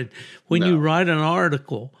sure. And when you write an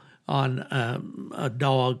article on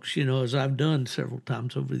dogs, as I've done several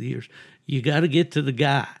times over the years, you got to get to the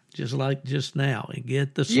guy, just like just now, and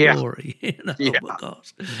get the story.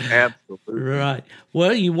 Because absolutely right.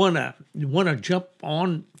 Well, you want to jump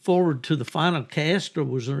on forward to the final cast, or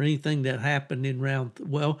was there anything that happened in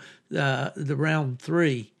the round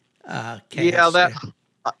 3 cast? Yeah,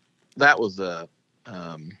 that was a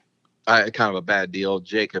kind of a bad deal.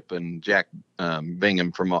 Jacob and Jack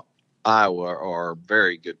Bingham from Iowa are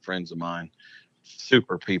very good friends of mine.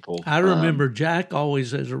 Super people. I remember Jack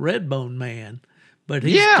always as a red bone man, but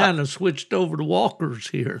he's kind of switched over to walkers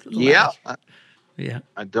here.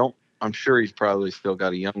 I'm sure he's probably still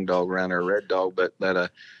got a young dog around there, a red dog, but that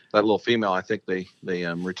little female, I think they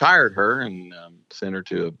retired her and sent her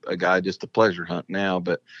to a guy just to pleasure hunt now.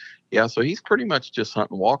 But yeah, so he's pretty much just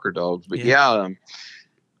hunting walker dogs. But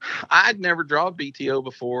I'd never drawn BTO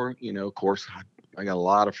before. Of course, I got a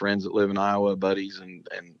lot of friends that live in Iowa, buddies, and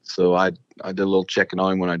so I did a little checking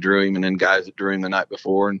on him when I drew him, and then guys that drew him the night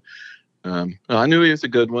before, and I knew he was a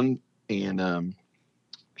good one. And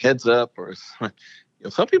heads up, or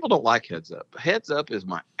some people don't like heads up. Heads up is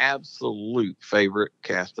my absolute favorite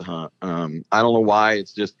cast to hunt. I don't know why.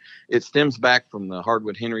 It stems back from the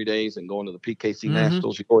Hardwood Henry days and going to the PKC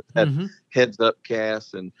Nationals. You always had heads up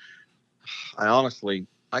casts, and I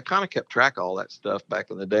kind of kept track of all that stuff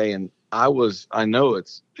back in the day, and I know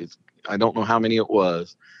it's I don't know how many it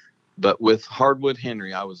was, but with Hardwood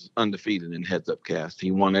Henry, I was undefeated in heads up cast.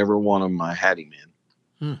 He won every one of them I had him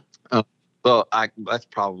in. So that's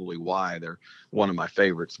probably why they're one of my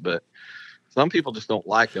favorites, but some people just don't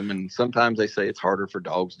like them. And sometimes they say it's harder for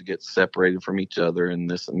dogs to get separated from each other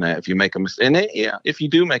and this and that. If you make a mistake, if you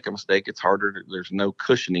do make a mistake, it's harder. There's no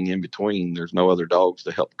cushioning in between. There's no other dogs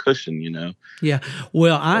to help cushion, Yeah.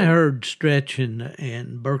 Well, I heard Stretch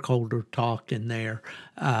and Burkholder talk in there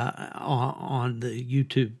on the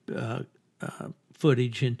YouTube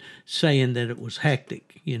footage and saying that it was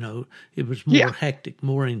hectic. It was more hectic,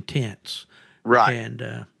 more intense. Right.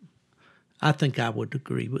 And I think I would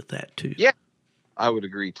agree with that too. Yeah, I would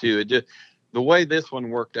agree too. It just, the way this one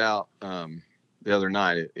worked out the other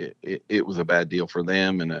night, it was a bad deal for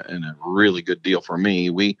them and a really good deal for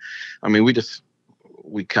me. We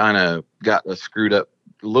kind of got a screwed up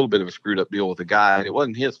little bit of a screwed up deal with the guy. It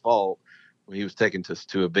wasn't his fault. He was taking us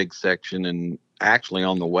to a big section, and actually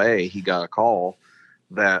on the way, he got a call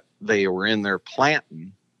that they were in there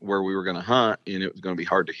planting where we were going to hunt, and it was going to be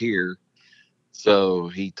hard to hear. So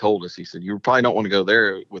he told us, he said, you probably don't want to go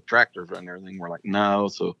there with tractors running and everything. We're like, no.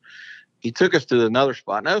 So he took us to another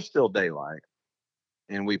spot, and it was still daylight.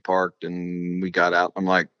 And we parked and we got out. I'm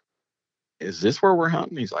like, is this where we're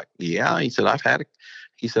hunting? He's like, yeah. He said, I had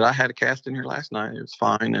a cast in here last night. It was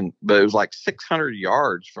fine. But it was like 600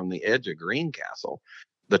 yards from the edge of Greencastle,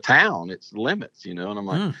 the town, its limits, And I'm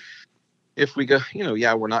like, if we go,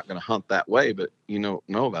 yeah, we're not going to hunt that way, but know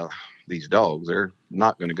about these dogs. They're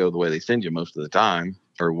not going to go the way they send you most of the time,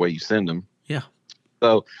 or the way you send them. Yeah.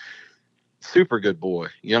 So super good boy,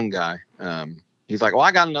 young guy. He's like, well,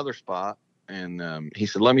 I got another spot. And he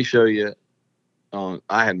said, let me show you.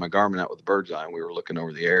 I had my Garmin out with the bird's eye, and we were looking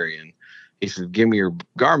over the area. And he said, give me your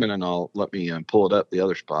Garmin, and I'll let me pull it up the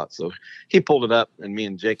other spot. So he pulled it up, and me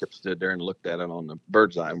and Jacob stood there and looked at it on the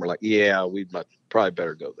bird's eye. And we're like, yeah, we'd probably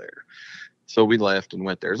better go there. So we left and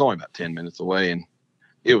went there. It's only about 10 minutes away, and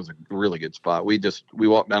it was a really good spot. We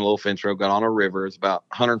walked down a little fence road, got on a river. It's about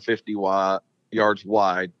 150 yards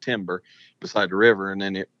wide, timber beside the river. And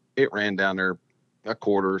then it ran down there a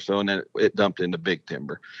quarter or so, and then it dumped into big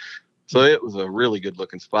timber. So it was a really good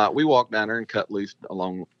looking spot. We walked down there and cut loose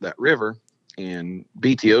along that river, and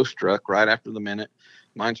BTO struck right after the minute.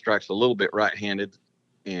 Mine strikes a little bit right-handed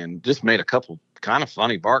and just made a couple kind of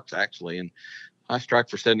funny barks, actually. And I strike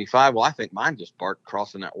for 75. Well, I think mine just barked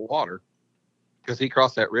crossing that water, because he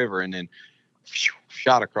crossed that river and then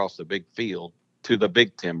shot across the big field to the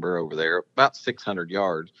big timber over there, about 600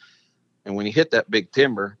 yards. And when he hit that big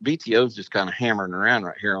timber, BTO's just kind of hammering around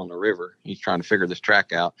right here on the river. He's trying to figure this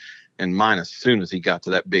track out. And mine, as soon as he got to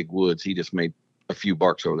that big woods, he just made a few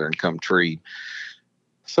barks over there and come treed.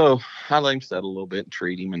 So I let him settle a little bit and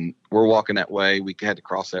treat him. And we're walking that way. We had to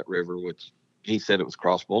cross that river, which he said it was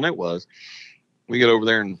crossable, and it was. We get over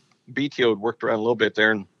there, and BTO had worked around a little bit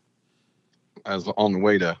there. And I was on the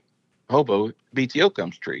way to Hobo, BTO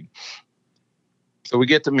comes treed. So we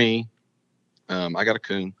get to me. I got a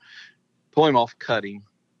coon. Pull him off, cut him.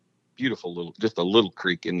 Beautiful just a little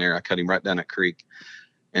creek in there. I cut him right down that creek.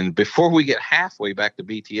 And before we get halfway back to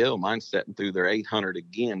BTO, mine's setting through their 800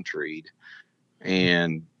 again treed.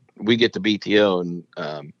 And we get to BTO,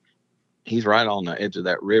 and he's right on the edge of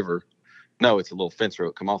that river. No, it's a little fence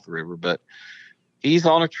road come off the river, but he's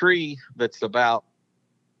on a tree that's about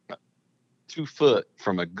 2 foot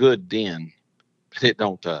from a good den, but it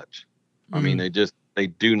don't touch. I mean, they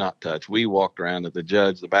do not touch. We walked around at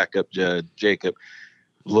the backup judge, Jacob,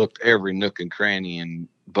 looked every nook and cranny, and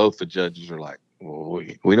both the judges are like, well,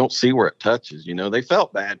 we don't see where it touches. They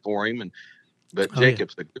felt bad for him, but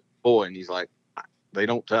Jacob's a good boy, and he's like, they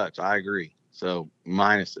don't touch. I agree. So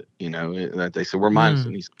minus it, that they said we're minus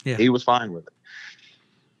it. And he was fine with it.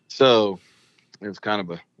 So that was kind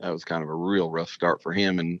of a real rough start for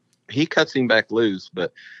him, and he cuts him back loose,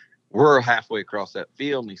 but we're halfway across that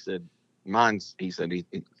field, and he said, mine's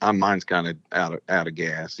kind of out of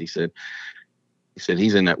gas. He said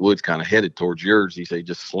he's in that woods kind of headed towards yours. He said,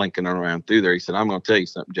 just slinking around through there. He said, I'm going to tell you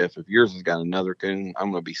something, Jeff. If yours has got another coon,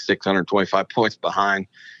 I'm going to be 625 points behind.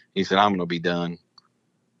 He said, I'm going to be done.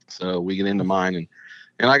 So we get into mine,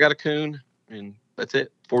 and I got a coon, and that's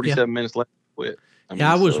it. 47 minutes left to quit.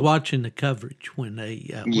 I was watching the coverage when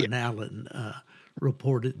when Alan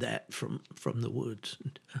reported that from the woods.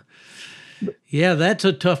 Yeah, that's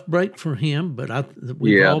a tough break for him, but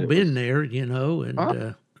we've all been there,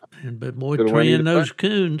 but boy, treeing those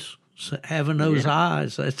coons, having those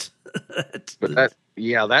eyes, that's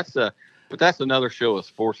another show of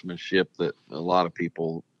sportsmanship that a lot of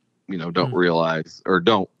people, don't realize or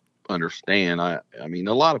don't understand. I mean,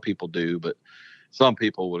 a lot of people do, but some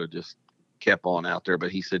people would have just kept on out there.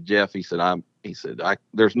 But he said, Jeff,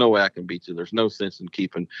 there's no way I can beat you. There's no sense in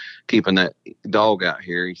keeping that dog out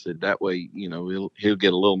here. He said, that way, he'll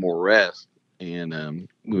get a little more rest. And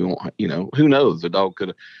we won't, who knows? The dog could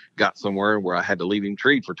have got somewhere where I had to leave him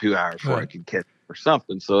treed for 2 hours before I could catch him or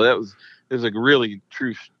something. So it was a really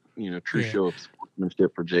true show of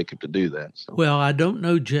sportsmanship for Jacob to do that. So. Well, I don't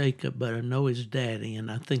know Jacob, but I know his daddy,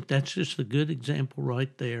 and I think that's just a good example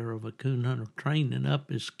right there of a coon hunter training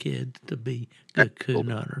up his kids to be good coon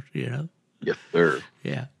hunters. Yes, sir.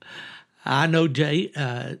 Yeah, I know Jay.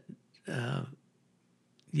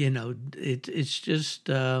 It's just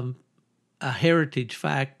a heritage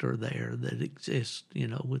factor there that exists,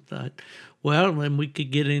 with that. Well, and we could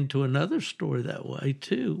get into another story that way,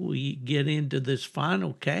 too. We get into this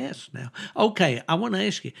final cast now. Okay, I want to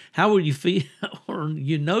ask you, how will you feel? Or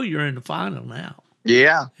you're in the final now.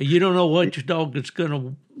 Yeah. You don't know what your dog is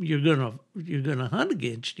you're gonna hunt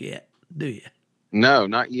against yet, do you? No,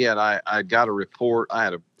 not yet. I got a report. I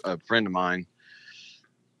had a friend of mine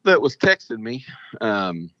that was texting me,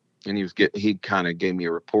 and he kind of gave me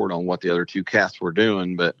a report on what the other two cats were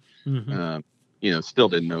doing, but still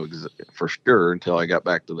didn't know for sure until I got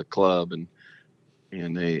back to the club, and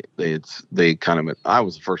they kind of, I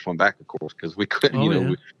was the first one back, of course, because we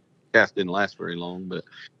couldn't, cats didn't last very long, but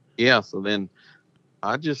yeah. So then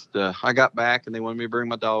I got back, and they wanted me to bring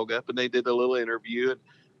my dog up, and they did a little interview, and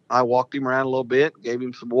I walked him around a little bit, gave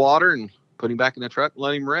him some water, and put him back in the truck and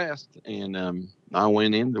let him rest. And I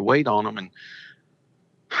went in to wait on him. And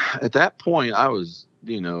at that point, I was,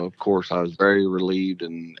 of course, I was very relieved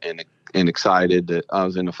and excited that I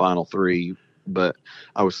was in the final three. But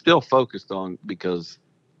I was still focused on, because,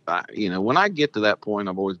 when I get to that point,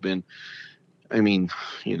 I've always been,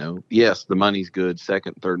 yes, the money's good.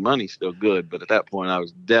 Second, third money's still good. But at that point, I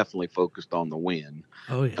was definitely focused on the win.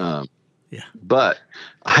 Oh, yeah. Yeah. But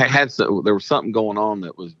there was something going on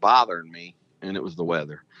that was bothering me, and it was the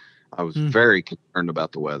weather. I was very concerned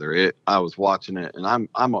about the weather. I was watching it, and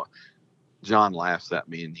John laughs at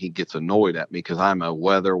me, and he gets annoyed at me because I'm a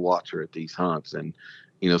weather watcher at these hunts. And,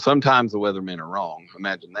 sometimes the weathermen are wrong.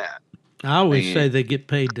 Imagine that. I always say they get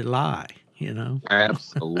paid to lie,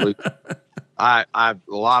 Absolutely. A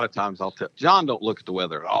lot of times I'll tell John, don't look at the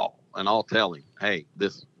weather at all. And I'll tell him, hey,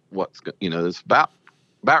 this is this is about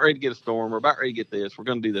ready to get a storm. We're about ready to get this. We're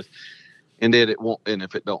going to do this. And then it won't. And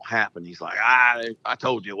if it don't happen, he's like, I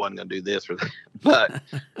told you it wasn't going to do this or that. But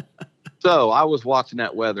so I was watching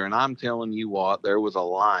that weather, and I'm telling you what, there was a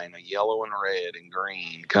line of yellow and red and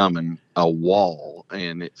green coming a wall.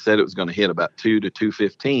 And it said it was going to hit about 2 to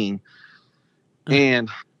 2:15. And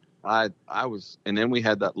I was, and then we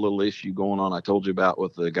had that little issue going on I told you about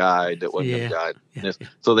with the guide that wasn't a guide. Yeah.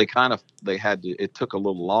 So it took a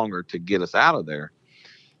little longer to get us out of there.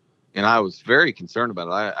 And I was very concerned about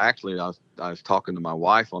it. I was talking to my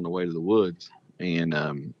wife on the way to the woods, and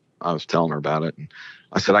I was telling her about it. And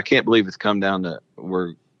I said, I can't believe it's come down to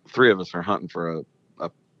where 3 of us are hunting for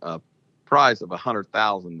a prize of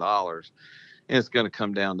 $100,000. And it's going to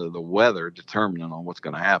come down to the weather determining on what's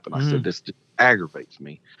going to happen. I said, this just aggravates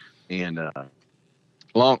me. And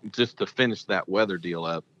just to finish that weather deal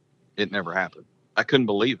up, it never happened. I couldn't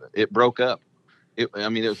believe it. It broke up. It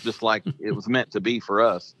was just like it was meant to be for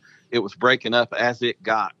us. It was breaking up as it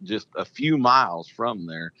got just a few miles from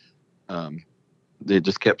there. It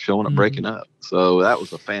just kept showing up breaking up. So that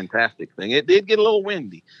was a fantastic thing. It did get a little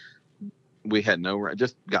windy. We had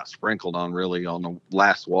just got sprinkled on really on the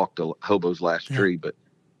last walk to Hobo's last tree. But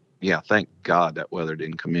yeah, thank God that weather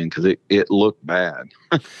didn't come in, because it looked bad.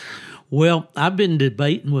 Well, I've been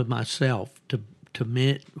debating with myself to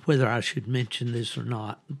whether I should mention this or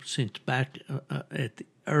not, since back at the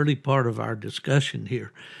early part of our discussion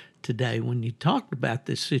here today, when you talked about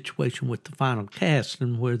this situation with the final cast,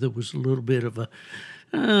 and where there was a little bit of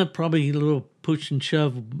probably a little push and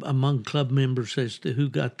shove among club members as to who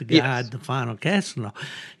got the guide, the final cast and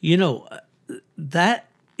all. That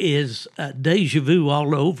is deja vu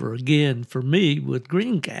all over again for me with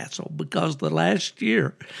Greencastle, because the last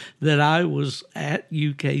year that I was at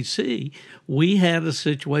UKC, we had a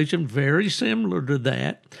situation very similar to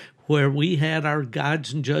that, where we had our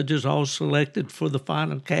guides and judges all selected for the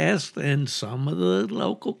final cast, and some of the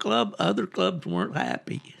local other clubs weren't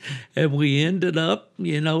happy. And we ended up,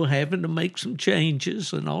 having to make some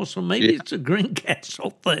changes, and also maybe it's a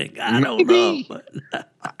Greencastle thing. I don't know. But,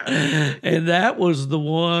 and that was the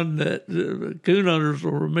one that coon hunters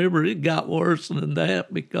will remember. It got worse than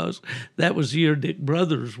that, because that was the year Dick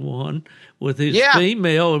Brothers won with his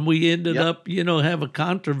female, and we ended up, have a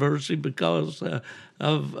controversy because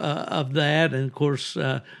of that. And of course,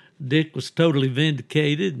 Dick was totally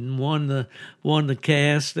vindicated and won the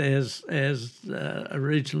cast as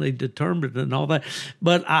originally determined and all that.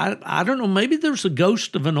 But I don't know, maybe there's a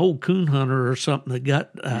ghost of an old coon hunter or something that got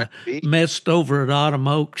messed over at Autumn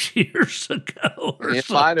Oaks years ago or it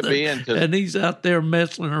something. Might have been, and he's out there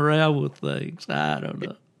messing around with things. I don't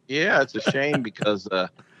know. Yeah, it's a shame because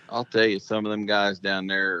I'll tell you, some of them guys down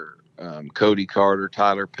there, Cody Carter,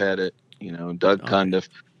 Tyler Pettit, Doug Cundiff,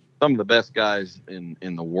 some of the best guys in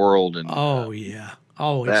the world. And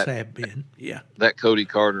always have been. Yeah, that Cody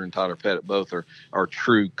Carter and Tyler Pettit both are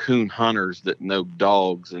true coon hunters that know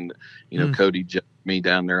dogs. And Cody jumped me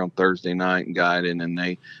down there on Thursday night and guided,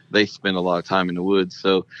 and they spend a lot of time in the woods.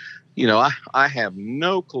 So, I have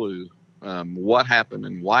no clue what happened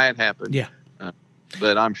and why it happened. Yeah.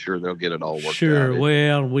 but I'm sure they'll get it all worked out. Sure.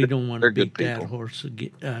 Well, we don't want to they're good beat that people. horse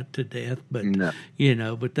to death, but No.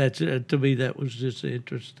 but that's to me that was just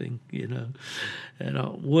interesting,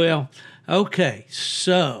 Well, okay,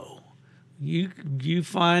 so you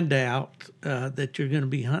find out that you're going to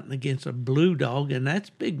be hunting against a blue dog, and that's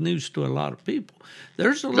big news to a lot of people.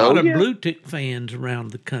 There's a lot of blue tick fans around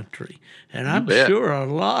the country, and I'm sure a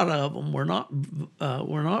lot of them were not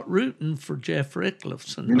rooting for Jeff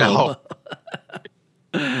Ricklefs and No.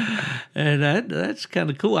 And that's kind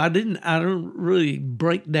of cool. I don't really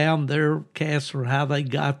break down their cast or how they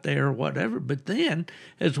got there or whatever. But then,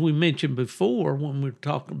 as we mentioned before, when we were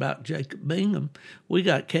talking about Jacob Bingham, we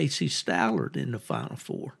got Casey Stallard in the Final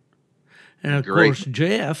Four. And of course,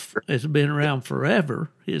 Jeff has been around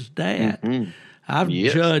forever, his dad. Mm-hmm. I've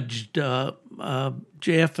judged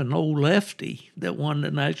Jeff, an old lefty that won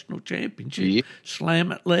the national championship. Yeah.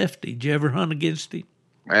 Slam it lefty. Did you ever hunt against him?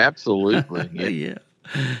 Absolutely. Yeah.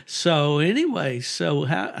 So anyway,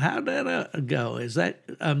 how did that go? Is that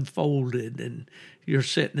unfolded and you're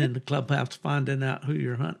sitting in the clubhouse finding out who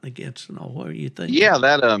you're hunting against and all? What are you thinking? Yeah,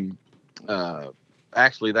 that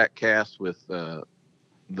actually that cast with the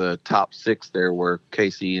top 6 there where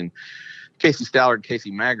Casey Stallard and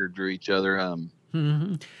Casey Maggard drew each other.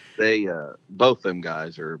 They both them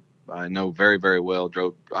guys I know very, very well.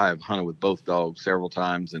 I have hunted with both dogs several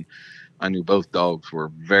times, and I knew both dogs were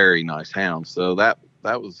very nice hounds. So that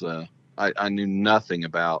was I knew nothing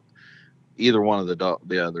about either one of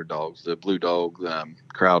the other dogs, the blue dog,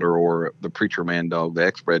 Crowder, or the Preacher Man dog, the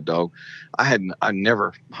X-bred dog. I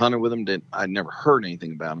never hunted with them. I never heard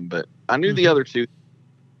anything about them, but I knew the other two.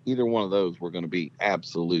 Either one of those were going to be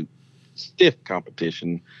absolute stiff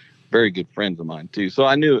competition. Very good friends of mine too. So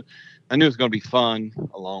I knew it was going to be fun,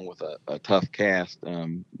 along with a tough cast.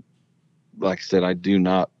 Like I said, I didn't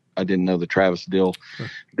know the Travis Dill,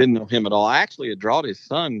 didn't know him at all. I actually had drawn his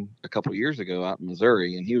son a couple of years ago out in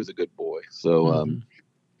Missouri, and he was a good boy. So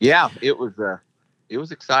it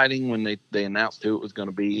was exciting when they announced who it was going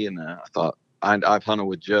to be, and I thought I've hunted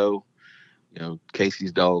with Joe,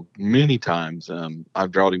 Casey's dog, many times.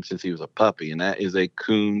 I've drawn him since he was a puppy, and that is a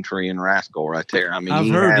coon treeing rascal right there. I mean, I've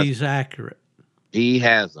heard he's accurate. He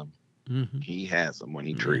has them. He has them when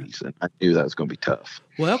he trees, and I knew that was going to be tough.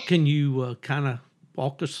 Well, can you kind of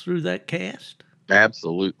walk us through that cast?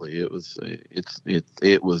 Absolutely. It was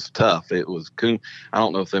tough. It was coon. I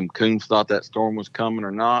don't know if them coons thought that storm was coming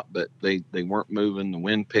or not, but they weren't moving. The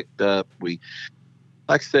wind picked up. Like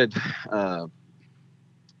I said, Doug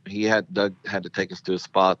had to take us to a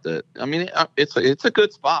spot that, I mean, it's a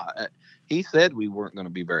good spot. He said we weren't going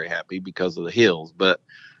to be very happy because of the hills, but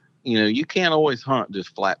you can't always hunt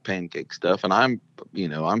just flat pancake stuff. And I'm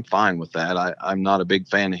fine with that. I'm not a big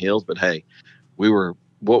fan of hills, but hey,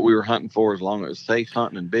 what we were hunting for, as long as it was safe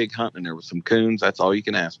hunting and big hunting, and there was some coons, that's all you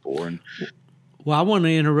can ask for. And well, I want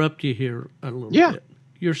to interrupt you here a little bit.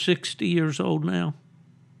 You're 60 years old now?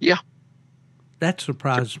 Yeah. That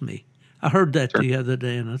surprised me. I heard that the other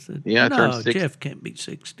day, and I said, no, Jeff can't be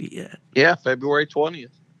 60 yet. Yeah, February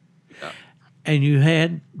 20th. Yeah. And you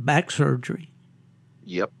had back surgery.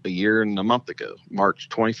 Yep, a year and a month ago, March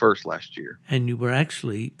 21st last year. And you were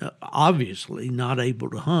actually, obviously, not able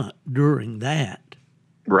to hunt during that.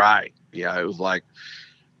 Right. Yeah, it was like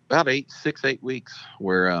about 8 weeks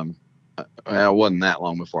where it wasn't that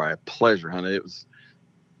long before I pleasure hunted. It was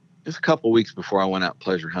just a couple of weeks before I went out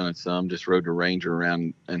pleasure hunted some, just rode the Ranger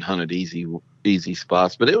around and hunted easy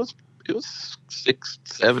spots. But it was 6,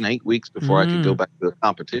 7, 8 weeks before I could go back to the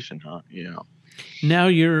competition hunt, Now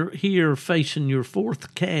you're here facing your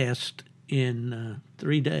 4th cast in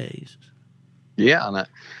 3 days. Yeah, and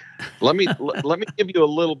let me give you a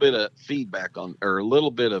little bit of feedback or a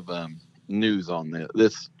little bit of news on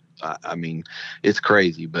this. I mean, it's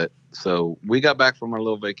crazy, but so we got back from our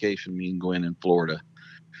little vacation, me and Gwen in Florida,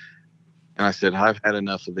 and I said, I've had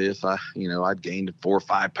enough of this. I'd gained 4 or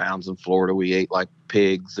 5 pounds in Florida. We ate like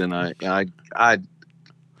pigs, and I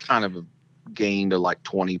kind of gained like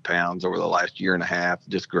 20 pounds over the last year and a half,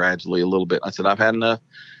 just gradually a little bit. I said, I've had enough.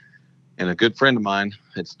 And a good friend of mine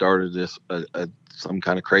had started this some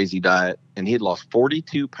kind of crazy diet, and he had lost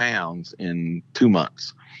 42 pounds in 2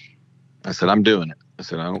 months. I said, I'm doing it. I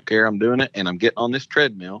said, I don't care. I'm doing it. And I'm getting on this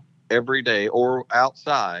treadmill every day or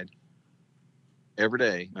outside every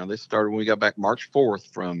day. Now, this started when we got back March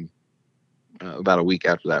 4th from about a week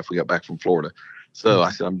after that, if we got back from Florida. So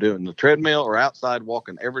I said, I'm doing the treadmill or outside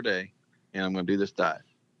walking every day, and I'm going to do this diet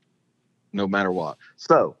no matter what.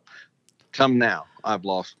 So come now, I've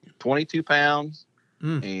lost 22 pounds,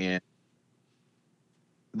 and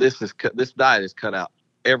this diet has cut out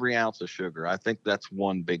every ounce of sugar. I think that's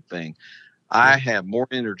one big thing. I have more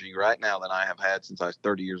energy right now than I have had since I was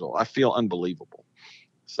 30 years old. I feel unbelievable.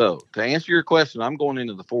 So to answer your question, I'm going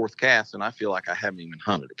into the fourth cast, and I feel like I haven't even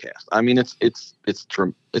hunted a cast. I mean, it's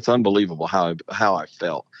unbelievable how I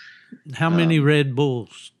felt. How many Red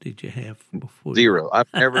Bulls did you have before? Zero. I've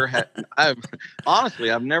never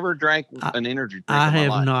drank an energy drink I in my have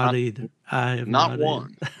life. not either. I have not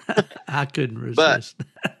one. I couldn't resist.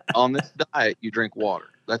 But on this diet, you drink water.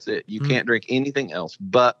 That's it. You can't drink anything else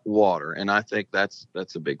but water. And I think that's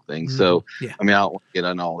a big thing. So, yeah. I mean, I don't want to get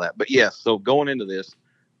into all that. But yes, so going into this,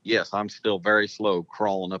 yes, I'm still very slow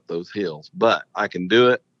crawling up those hills. But I can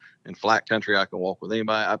do it. In flat country, I can walk with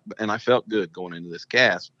anybody. And I felt good going into this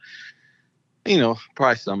cast. You know,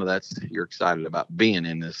 probably some of that's you're excited about being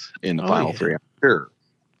in the final three. I'm sure.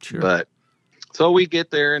 But so we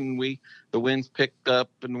get there and the wind's picked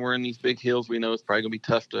up and we're in these big hills. We know it's probably gonna be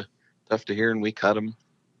tough to hear, and we cut them.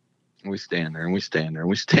 And we stand there and we stand there and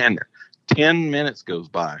we stand there. 10 minutes goes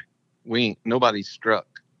by. Nobody's struck.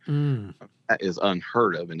 That is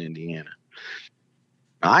unheard of in Indiana.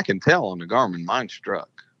 Now, I can tell on the Garmin mine struck,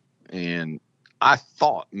 and I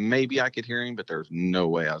thought maybe I could hear him, but there's no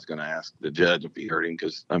way I was going to ask the judge if he heard him,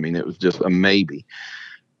 because, I mean, it was just a maybe.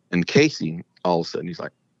 And Casey, all of a sudden, he's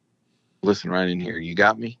like, listen right in here. You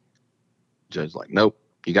got me? Judge's like, nope.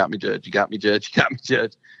 You got me, Judge. You got me, Judge. You got me,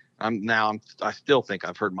 Judge. I still think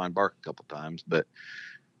I've heard mine bark a couple times. But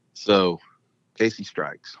so Casey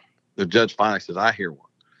strikes. The judge finally says, I hear one.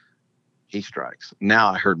 He strikes.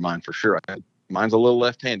 Now I heard mine for sure. Mine's a little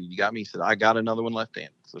left-handed. You got me? He said, I got another one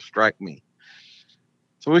left-handed. So strike me.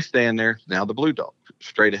 So we stand there. Now the blue dog,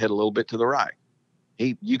 straight ahead a little bit to the right.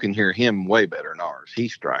 You can hear him way better than ours. He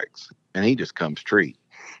strikes, and he just comes treat.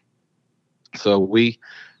 So we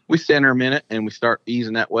stand there a minute, and we start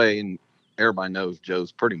easing that way, and everybody knows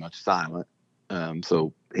Joe's pretty much silent.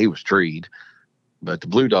 So he was treed. But the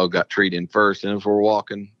blue dog got treed in first, and as we're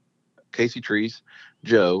walking, Casey trees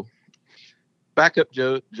Joe. Backup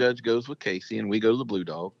judge goes with Casey, and we go to the blue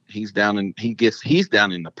dog. He's down in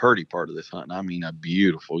the purdy part of this hunt. I mean,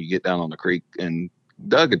 beautiful. You get down on the creek, and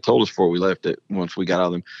Doug had told us before we left it, once we got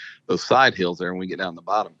out of those side hills there, and we get down the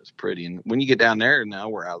bottom, it's pretty. And when you get down there, now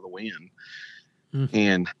we're out of the wind,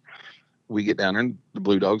 and we get down there, and the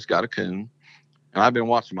blue dog's got a coon. And I've been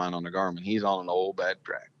watching mine on the Garmin. He's on an old bad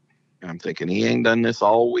track, and I'm thinking he ain't done this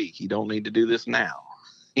all week. He don't need to do this now.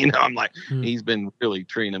 You know, I'm like, he's been really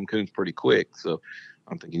treating them coons pretty quick. So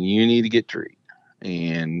I'm thinking, you need to get treed.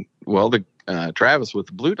 And, well, Travis with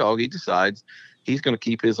the blue dog, he decides he's going to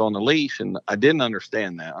keep his on the leash. And I didn't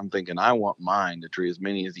understand that. I'm thinking, I want mine to tree as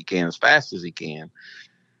many as he can, as fast as he can.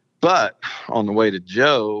 But on the way to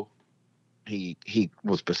Joe, he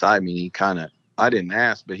was beside me. I didn't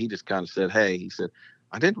ask, but he just kind of said, hey, he said,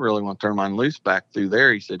 I didn't really want to turn mine loose back through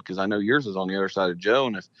there. He said, because I know yours is on the other side of Joe.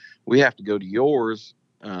 And if we have to go to yours,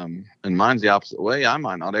 and mine's the opposite way, I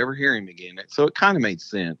might not ever hear him again. So it kind of made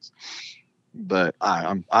sense, but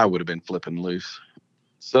I would have been flipping loose.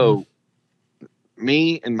 So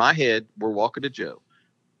me in my head, we're walking to Joe,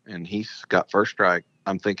 and he's got first strike.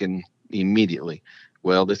 I'm thinking immediately,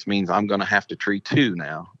 well, this means I'm going to have to tree two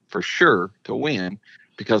now for sure to win,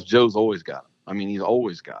 because Joe's always got him. I mean, he's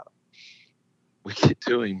always got him. We get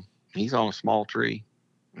to him. He's on a small tree,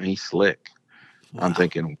 and he's slick. Wow. I'm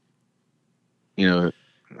thinking, you know,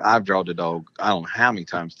 I've drawn the dog, I don't know how many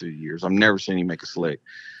times through the years. I've never seen him make a slick.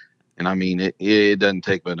 And I mean, it doesn't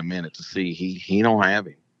take but a minute to see he don't have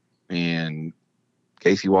him. And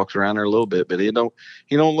Casey walks around there a little bit, but he don't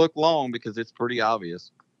look long, because it's pretty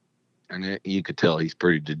obvious. And you could tell he's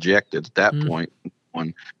pretty dejected at that point.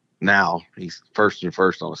 Now he's first and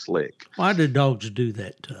first on a slick. Why do dogs do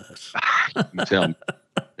that to us? You tell me.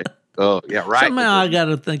 Oh, yeah, right. Somehow I got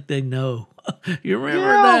to think they know. You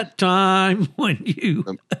remember that time when you...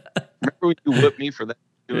 remember when you whipped me for that?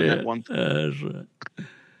 Doing that one thing? That's right.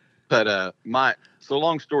 But so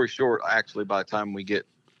long story short, actually, by the time we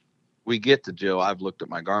get to Joe, I've looked at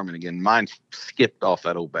my Garmin again. Mine skipped off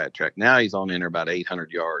that old bad track. Now he's on in there about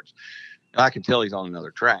 800 yards. I can tell he's on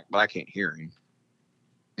another track, but I can't hear him.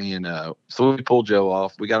 And so we pull Joe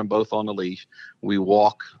off. We got them both on the leash. We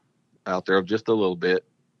walk out there just a little bit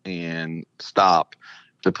and stop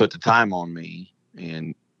to put the time on me.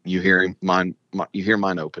 And you hear mine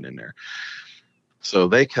open in there. So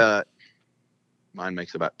they cut. Mine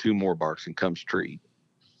makes about two more barks and comes treed.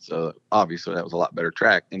 So obviously that was a lot better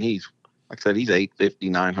track. And he's, like I said, he's 850,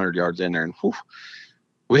 900 yards in there. And whew,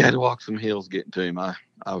 we had to walk some hills getting to him. I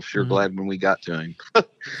was sure glad when we got to him.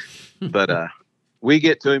 But we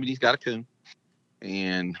get to him, and he's got a coon.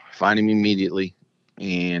 And find him immediately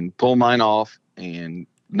and pull mine off. And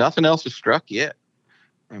nothing else is struck yet.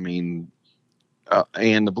 I mean,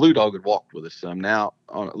 and the blue dog had walked with us some. Now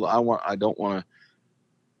I don't want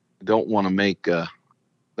to make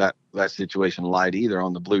that situation light either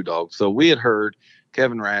on the blue dog. So we had heard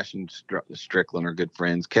Kevin Rash and Strickland are good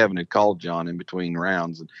friends. Kevin had called John in between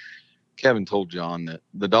rounds, and Kevin told John that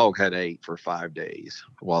the dog had ate for 5 days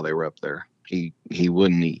while they were up there. He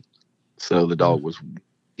wouldn't eat, so the dog was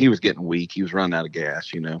getting weak. He was running out of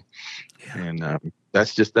gas, Yeah. And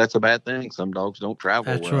that's a bad thing. Some dogs don't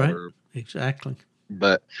travel That's well. Right. Exactly.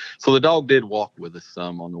 But so the dog did walk with us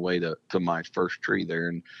some on the way to my first tree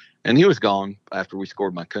there, and he was gone after we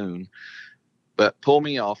scored my coon. But pull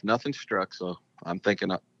me off, nothing struck. So I'm thinking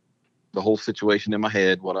the whole situation in my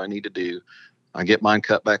head, what I need to do. I get mine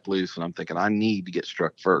cut back loose, and I'm thinking I need to get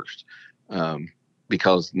struck first,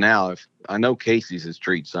 because now if I know Casey's is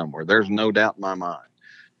treed somewhere, there's no doubt in my mind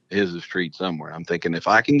his is treed somewhere. I'm thinking if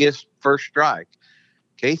I can get first strike,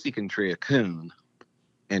 Casey can tree a coon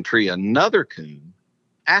and tree another coon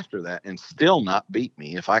after that and still not beat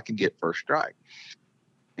me if I can get first strike.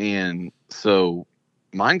 And so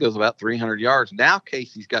mine goes about 300 yards. Now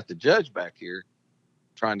Casey's got the judge back here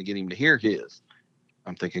trying to get him to hear his.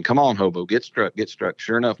 I'm thinking, come on, Hobo, get struck, get struck.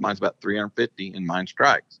 Sure enough, mine's about 350 and mine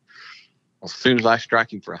strikes. Well, as soon as I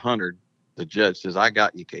strike him for 100, the judge says, I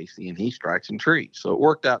got you, Casey, and he strikes and trees. So it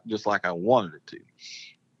worked out just like I wanted it to.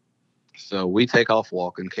 So we take off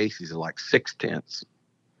walking. Casey's at like 6/10,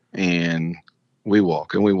 and we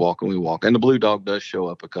walk and we walk and we walk. And the blue dog does show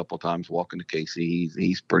up a couple of times walking to Casey.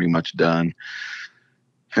 He's pretty much done.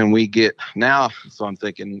 And we get now, so I'm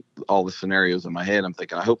thinking all the scenarios in my head. I'm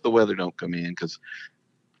thinking, I hope the weather don't come in, because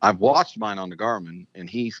I've watched mine on the Garmin, and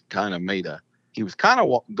he's kind of he was kind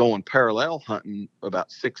of going parallel hunting about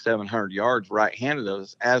 600-700 yards right-handed of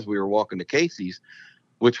us as we were walking to Casey's,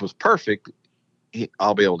 which was perfect.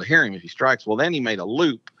 I'll be able to hear him if he strikes. Well, then he made a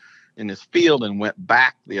loop in his field and went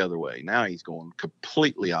back the other way. Now he's going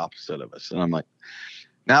completely opposite of us. And I'm like,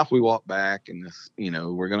 now if we walk back and this,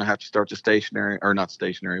 we're going to have to start the stationary, or not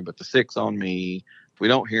stationary, but the 6 on me. If we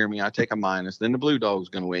don't hear me, I take a minus, then the blue dog's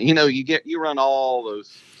going to win. You run all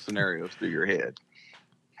those scenarios through your head.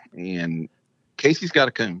 And Casey's got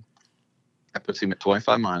a coon. That puts him at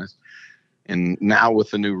 25 minus. And now with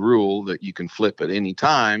the new rule that you can flip at any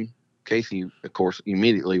time, Casey, of course,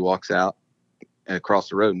 immediately walks out across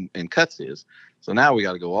the road and cuts his. So now we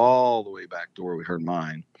got to go all the way back to where we heard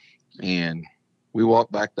mine. And we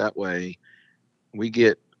walk back that way. We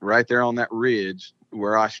get right there on that ridge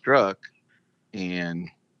where I struck, and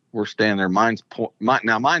we're standing there. Mine's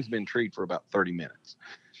been treed for about 30 minutes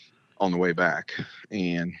on the way back.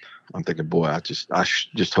 And I'm thinking, boy, I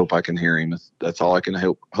just hope I can hear him. That's all I can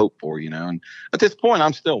hope for, And at this point,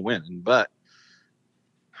 I'm still winning. But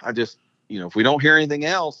I just, if we don't hear anything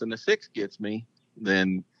else and the 6 gets me,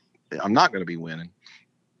 then I'm not going to be winning.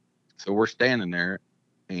 So we're standing there,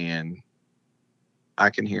 and I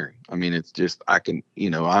can hear him. I mean, it's just, I can,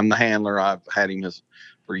 I'm the handler. I've had him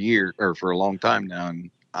for years, or for a long time now, and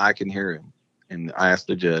I can hear him. And I asked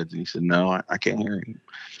the judge, and he said, no, I can't hear him.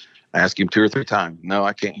 I asked him 2 or 3 times. No,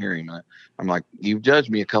 I can't hear him. And I'm like, you've judged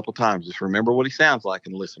me a couple times. Just remember what he sounds like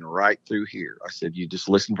and listen right through here. I said, you just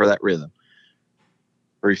listen for that rhythm.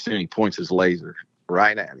 Pretty soon he points his laser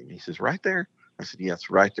right at him. He says, right there? I said, yes,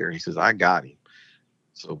 right there. He says, I got him.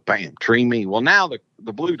 So bam, tree me. Well, now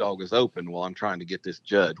the blue dog is open while I'm trying to get this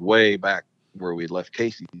judge way back where we had left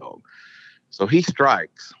Casey's dog. So he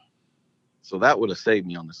strikes. So that would have saved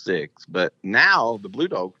me on the 6. But now the blue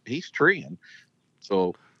dog, he's treeing.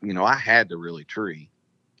 So, I had to really tree.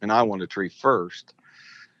 And I wanted to tree first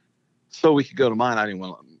so we could go to mine. I didn't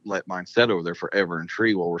want to let mine set over there forever and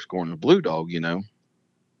tree while we're scoring the blue dog,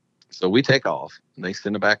 So we take off. And they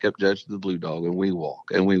send a backup judge to the blue dog, and we walk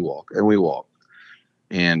and we walk and we walk.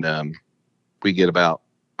 And we get the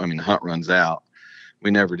hunt runs out. We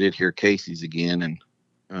never did hear Casey's again.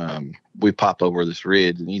 And we pop over this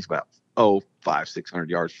ridge, and he's about, 500-600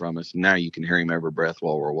 yards from us. And now you can hear him every breath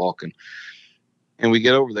while we're walking. And we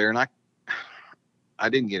get over there, and I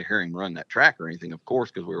didn't get to hear him run that track or anything, of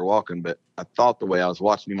course, because we were walking. But I thought the way I was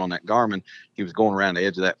watching him on that Garmin, he was going around the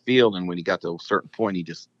edge of that field. And when he got to a certain point, he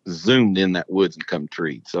just zoomed in that woods and come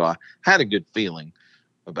treed. So I had a good feeling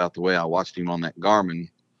about the way I watched him on that Garmin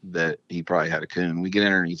that he probably had a coon. We get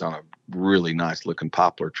in there, and he's on a really nice looking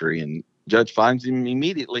poplar tree, and judge finds him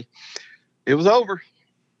immediately. It was over.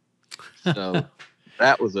 So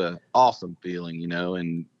that was an awesome feeling,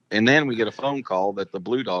 and then we get a phone call that the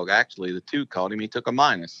blue dog, actually the 2 called him. He took a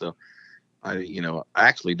minus. So I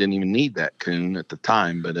actually didn't even need that coon at the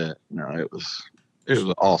time, but no, it was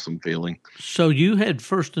an awesome feeling. So you had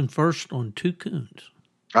first on 2 coons.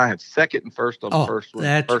 I had second and first on the first one.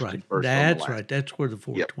 That's First right. and first That's on the last. right. That's where the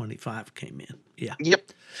 425 came in. Yeah.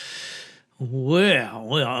 Yep.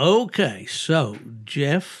 Well, okay. So,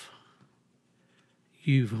 Jeff,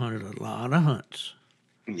 you've hunted a lot of hunts.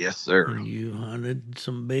 Yes, sir. And you hunted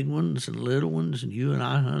some big ones and little ones, and you and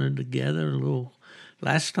I hunted together a little.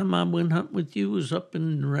 Last time I went hunting with you was up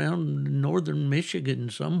in around northern Michigan,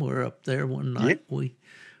 somewhere up there one night. Yeah.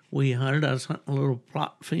 We hunted. I was hunting a little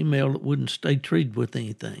plot female that wouldn't stay treated with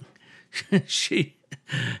anything.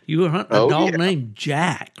 You were hunting a dog named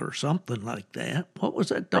Jack or something like that. What was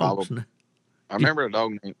that dog's name? I remember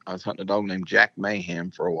I was hunting a dog named Jack Mayhem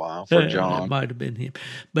for a while for John. That might have been him.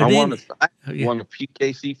 But I won a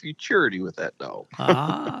PKC Futurity with that dog.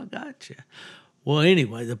 Gotcha. Well,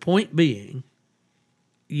 anyway, the point being,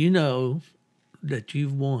 you know that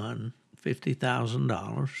you've won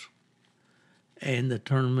 $50,000 and the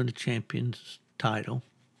Tournament of Champions title.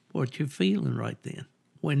 What you feeling right then?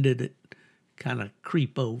 When did it kind of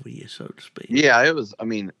creep over you, so to speak? Yeah, it was. I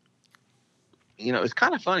mean, it's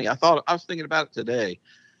kind of funny. I was thinking about it today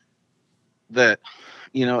that,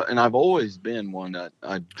 and I've always been one that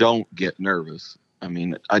I don't get nervous. I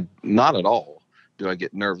mean, not at all do I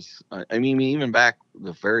get nervous. I mean, even back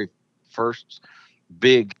the very first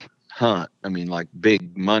big hunt, like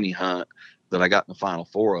big money hunt that I got in the Final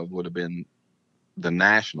Four of would have been the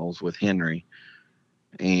Nationals with Henry.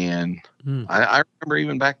 And I remember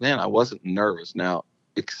even back then I wasn't nervous. Now,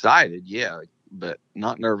 excited, yeah, but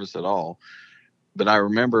not nervous at all. But I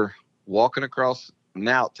remember walking across.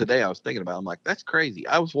 Now, today I was thinking about it. I'm like, that's crazy.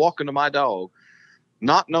 I was walking to my dog,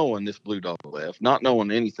 not knowing this blue dog left, not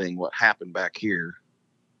knowing anything, what happened back here.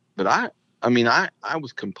 But I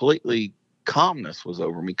was completely, calmness was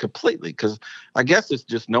over me completely, because I guess it's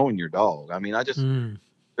just knowing your dog. I mean,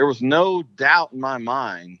 there was no doubt in my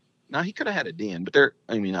mind. Now, he could have had a den, but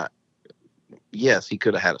yes, he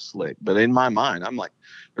could have had a slick. But in my mind, I'm like,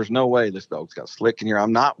 there's no way this dog's got a slick in here.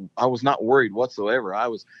 I was not worried whatsoever. I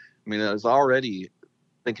was already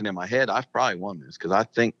thinking in my head, I've probably won this, because I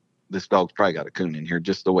think this dog's probably got a coon in here,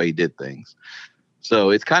 just the way he did things.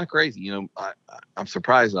 So it's kind of crazy. I'm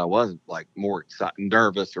surprised I wasn't like more excited,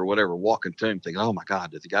 nervous or whatever, walking to him thinking, oh my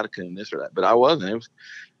God, does he got a coon, this or that? But I wasn't.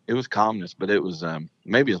 It was calmness, but it was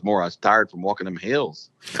maybe it's more I was tired from walking them hills.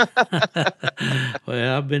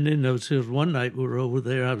 Well, I've been in those hills. One night we were over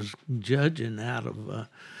there. I was judging out of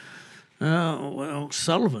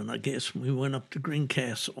Sullivan, I guess. We went up to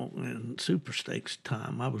Greencastle in Super Stakes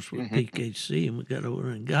time. I was with PKC, and we got over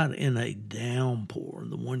and got in a downpour,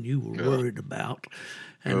 the one you were worried about.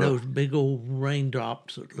 And those big old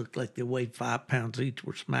raindrops that looked like they weighed 5 pounds each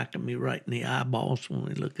were smacking me right in the eyeballs when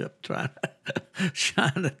we look up trying to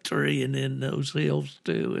shine a tree and in those hills,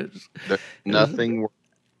 too. Nothing worse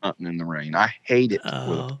than hunting in the rain. I hate it.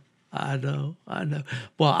 I know.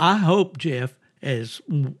 Well, I hope, Jeff, as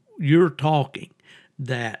you're talking,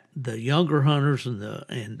 that the younger hunters and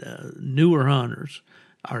the newer hunters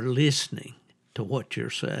are listening to what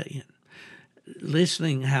you're saying.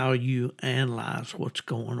 Listening how you analyze what's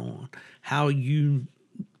going on, how you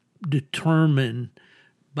determine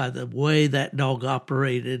by the way that dog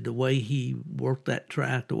operated, the way he worked that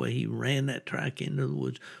track, the way he ran that track into the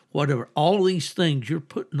woods, whatever. All these things, you're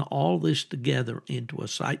putting all this together into a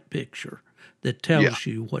sight picture that tells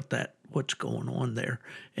you what's going on there.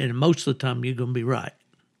 And most of the time, you're going to be right.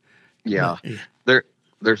 Yeah.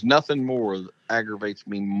 There's nothing more that aggravates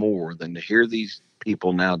me more than to hear these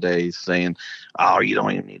people nowadays saying, oh, you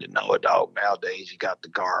don't even need to know a dog nowadays. You got the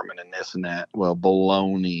Garmin and this and that. Well,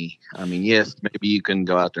 baloney. I mean, yes, maybe you can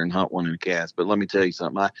go out there and hunt one in a cast, but let me tell you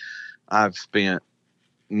something. I've spent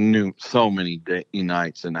so many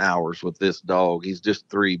nights and hours with this dog. He's just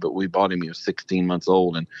 3, but we bought him. He was 16 months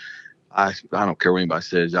old, and I don't care what anybody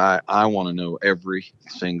says. I want to know every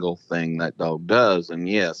single thing that dog does. And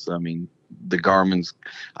yes, I mean, the Garmin's,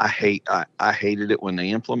 I hated it when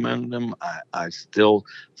they implemented them. I still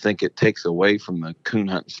think it takes away from the coon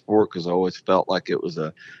hunting sport, because I always felt like it was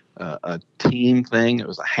a team thing. It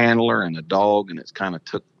was a handler and a dog, and it's kind of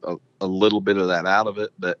took a little bit of that out of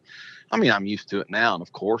it. But I mean, I'm used to it now, and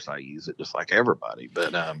of course I use it just like everybody.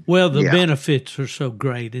 But the benefits are so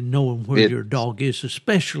great in knowing where your dog is,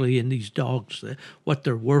 especially in these dogs, what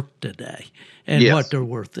they're worth today, and what they're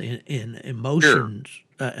worth in emotions. Sure.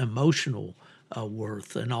 Emotional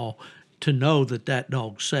worth and all, to know that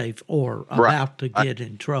dog's safe or about to get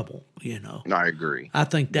in trouble, I agree. I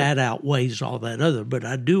think that outweighs all that other, but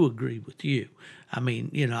I do agree with you. I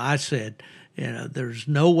mean, I said, there's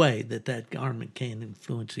no way that Garmin can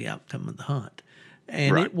influence the outcome of the hunt.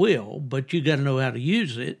 and Right. it will, but you got to know how to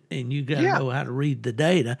use it, and you got to Yeah. know how to read the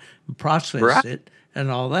data and process Right. it and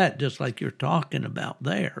all that, just like you're talking about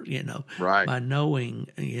there, Right. by knowing,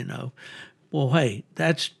 Well, hey,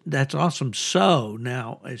 that's awesome. So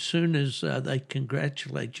now, as soon as they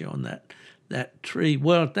congratulate you on that tree,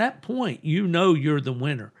 well, at that point, you're the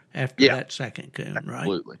winner after Yeah. that second coon, right?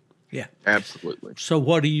 Absolutely. Yeah. Absolutely. So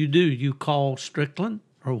what do? You call Strickland,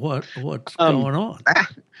 or what's going on?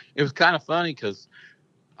 It was kind of funny because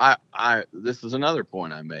this is another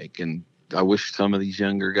point I make, and I wish some of these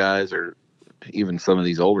younger guys or even some of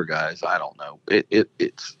these older guys, I don't know.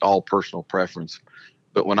 It's all personal preference.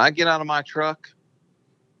 But when I get out of my truck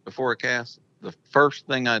before a cast, the first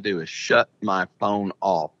thing I do is shut my phone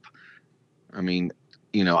off. I mean,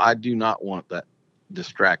 I do not want that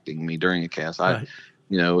distracting me during a cast. Right.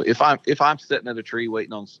 If I'm sitting at a tree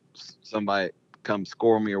waiting on somebody to come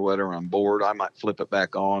score me or whatever, I'm bored, I might flip it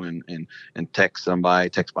back on and text somebody,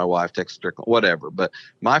 text my wife, text Strickland, whatever. But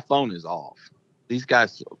my phone is off. These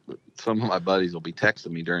guys, some of my buddies will be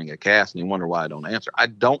texting me during a cast, and you wonder why I don't answer. I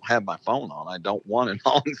don't have my phone on. I don't want it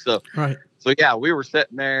on. So yeah, we were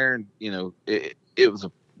sitting there, and it was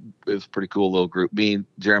a pretty cool little group. Me,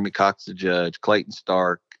 Jeremy Cox, the judge, Clayton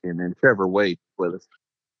Stark, and then Trevor Wade with us.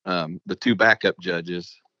 The two backup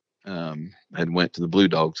judges had went to the Blue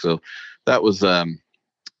Dog, so that was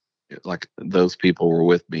like those people were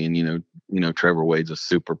with me, and Trevor Wade's a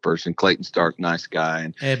super person, Clayton Stark, nice guy,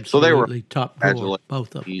 and absolutely, so they were top drawer,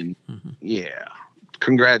 both of them. And, yeah,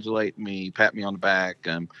 congratulate me, pat me on the back.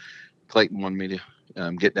 Clayton wanted me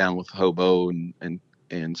to get down with Hobo and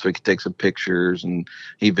so he could take some pictures, and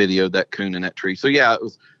he videoed that coon in that tree. So yeah, it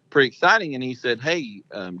was pretty exciting. And he said, "Hey,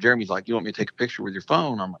 Jeremy's like, you want me to take a picture with your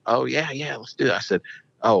phone?" I'm like, "Oh yeah, let's do it." I said,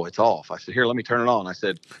 "Oh, it's off." I said, "Here, let me turn it on." I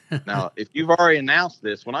said, "Now, if you've already announced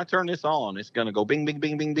this, when I turn this on, it's going to go bing, bing,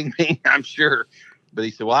 bing, bing, bing, bing, I'm sure." But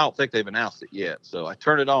he said, "Well, I don't think they've announced it yet." So I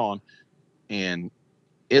turned it on, and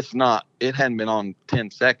it hadn't been on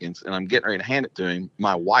 10 seconds, and I'm getting ready to hand it to him.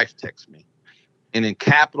 My wife texts me, and in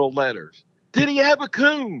capital letters, "Did he have a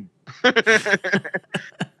coon?"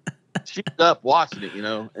 She's up watching it,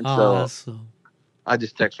 and so I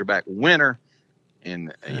just text her back, "Winner."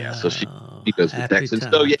 And so she goes to text. And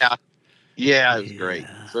so, yeah, it was great.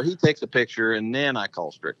 So he takes a picture, and then I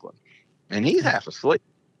call Strickland, and he's half asleep.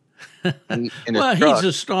 Well, he's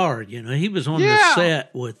a star, He was on the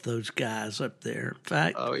set with those guys up there. In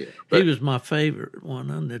fact, he was my favorite one.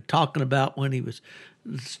 And they're talking about when he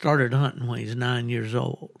started hunting when he was 9 years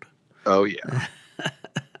old. Oh, yeah.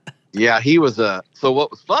 Yeah, he was so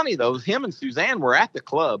what was funny though is him and Suzanne were at the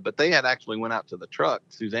club, but they had actually went out to the truck.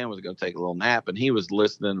 Suzanne was going to take a little nap, and he was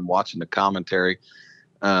listening and watching the commentary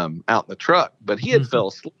out in the truck. But he had fell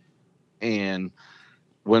asleep, and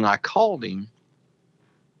when I called him,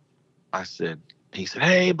 he said,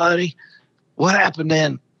 "Hey, buddy, what happened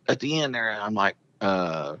then at the end there?" And I'm like,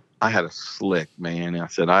 "I had a slick, man." And I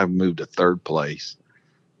said, "I moved to third place."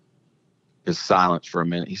 His silence for a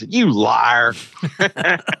minute. He said, "You liar."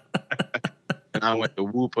 And I went to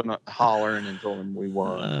whooping, hollering, and told him we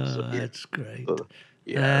won. So, that's great.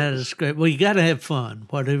 That is great. Well, you got to have fun,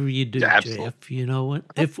 whatever you do, absolutely. Jeff. You know what?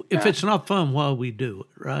 If it's not fun, why we do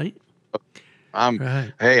it, right? I'm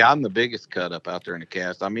the biggest cut up out there in the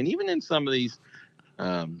cast. I mean, even in some of these,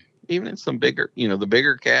 even in some bigger, the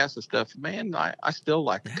bigger casts and stuff, man, I still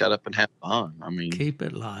like to cut up and have fun. I mean, keep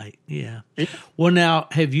it light. Yeah. Well, now,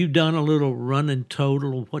 have you done a little running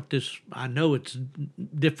total of I know it's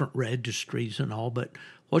different registries and all, but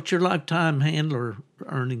what's your lifetime handler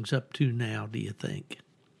earnings up to now, do you think?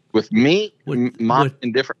 With me? Mine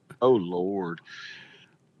in different. Oh, Lord.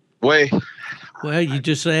 Well, you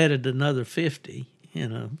just added another 50,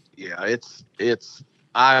 Yeah, it's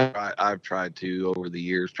I've tried to over the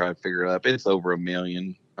years try to figure it up. It's over $1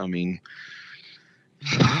 million. I mean,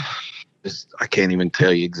 I can't even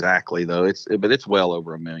tell you exactly though. But it's well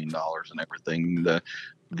over $1 million and everything. The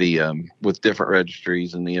with different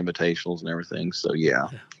registries and the invitationals and everything. So yeah,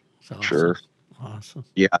 awesome. Sure. Awesome.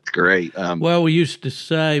 Yeah, it's great. Well, we used to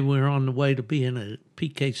say we're on the way to being a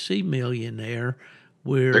PKC millionaire.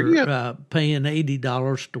 We're paying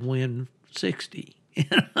 $80 to win 60.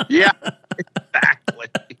 Yeah, exactly.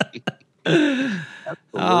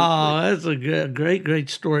 Oh, that's a great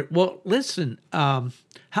story. Well, listen, how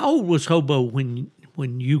old was Hobo when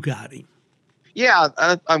you got him? Yeah,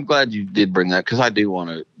 I'm glad you did bring that because I do want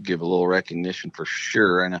to give a little recognition for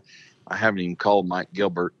sure. And I haven't even called Mike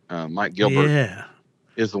Gilbert. Mike Gilbert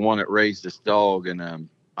is the one that raised this dog. And I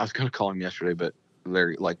was going to call him yesterday, but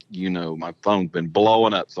Larry, my phone's been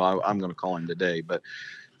blowing up. So I'm going to call him today. But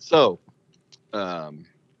so I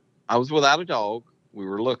was without a dog. We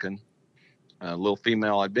were looking. a little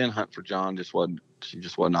female I'd been hunting for John, she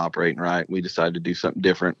just wasn't operating right. We decided to do something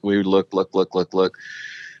different. We look.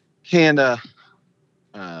 And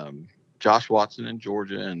Josh Watson in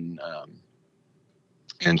Georgia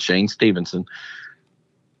and Shane Stevenson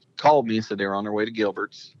called me and said they were on their way to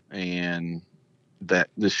Gilbert's, and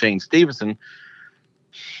that the Shane Stevenson,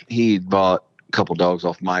 he bought a couple dogs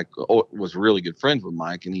off Mike, was really good friends with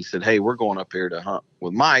Mike, and he said, hey, we're going up here to hunt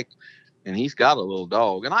with Mike, and he's got a little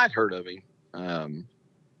dog. And I'd heard of him.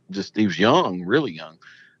 He was young, really young,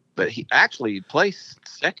 but he actually placed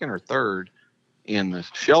second or third in the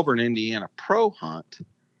Shelburne, Indiana pro hunt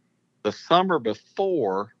the summer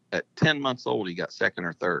before. At 10 months old, he got second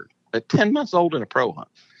or third. At 10 months old in a pro hunt.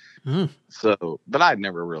 So, but I'd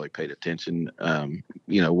never really paid attention,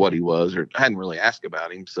 what he was, or hadn't really asked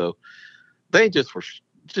about him. So they just were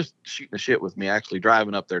just shooting the shit with me, actually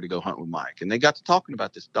driving up there to go hunt with Mike. And they got to talking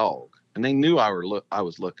about this dog, and they knew I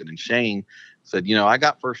was looking. And Shane said, I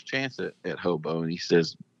got first chance at Hobo. And he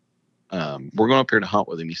says, we're going up here to hunt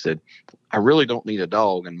with him. He said, I really don't need a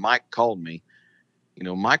dog. And Mike called me.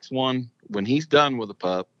 Mike's one, when he's done with a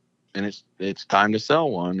pup and it's time to sell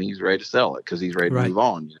one, he's ready to sell it because he's ready to move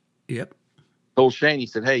on. Yep. Told Shane, he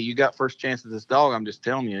said, hey, you got first chance at this dog. I'm just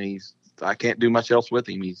telling you, I can't do much else with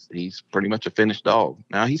him. He's pretty much a finished dog.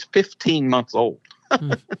 Now he's 15 months old.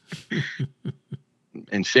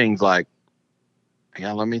 And Shane's like,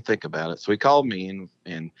 yeah, let me think about it. So he called me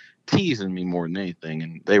and teasing me more than anything.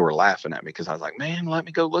 And they were laughing at me because I was like, man, let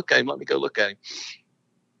me go look at him.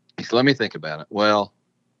 He said, let me think about it. Well,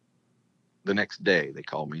 the next day they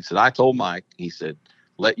called me. He said, I told Mike, he said,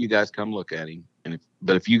 let you guys come look at him.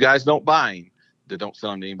 But if you guys don't buy him, then don't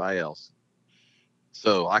sell him to anybody else.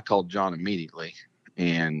 So I called John immediately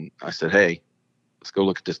and I said, hey, let's go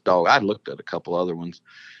look at this dog. I'd looked at a couple other ones.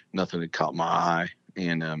 Nothing had caught my eye.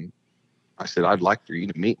 And I said, I'd like for you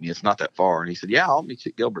to meet me. It's not that far. And he said, yeah, I'll meet you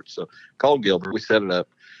at Gilbert. So called Gilbert. We set it up.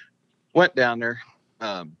 Went down there.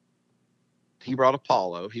 He brought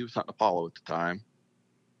Apollo. He was hunting Apollo at the time.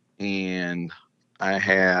 And I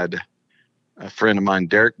had a friend of mine,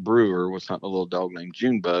 Derek Brewer, was hunting a little dog named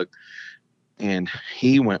Junebug. And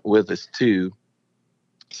he went with us too.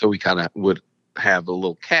 So we kind of would have a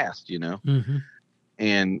little cast, Mm-hmm.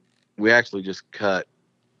 And we actually just cut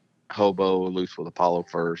Hobo loose with Apollo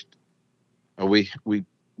first. We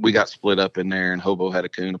got split up in there, and Hobo had a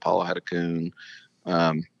coon, Apollo had a coon.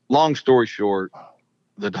 Long story short,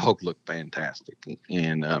 the dog looked fantastic,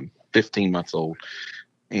 and 15 months old.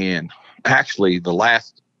 And actually, the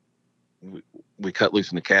last we cut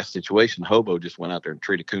loose in the cast situation, Hobo just went out there and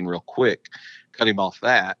treated a coon real quick, cut him off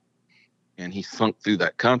that, and he sunk through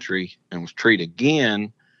that country and was treated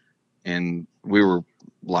again. And we were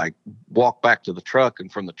like, walk back to the truck,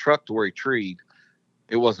 and from the truck to where he treed,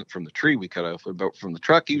 it wasn't from the tree we cut off, but from the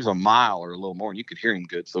truck, he was a mile or a little more, and you could hear him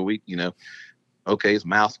good. So we, okay, his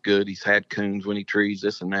mouth's good. He's had coons when he trees,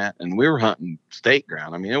 this and that. And we were hunting state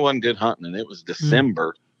ground. I mean, it wasn't good hunting, and it was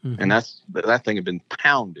December, mm-hmm. and that thing had been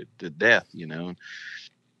pounded to death,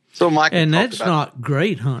 So Mike, and that's not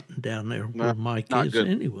great hunting down there where Mike is good.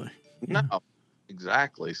 Anyway. No,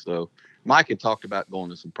 exactly. So Mike had talked about going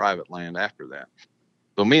to some private land after that.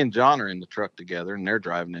 So me and John are in the truck together, and they're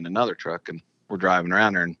driving in another truck, and we're driving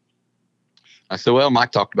around there. And I said, well,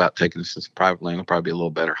 Mike talked about taking us to some private land. It'll probably be a little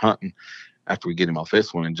better hunting after we get him off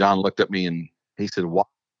this one. And John looked at me and he said, why?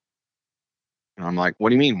 And I'm like, what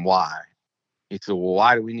do you mean, why? He said, well,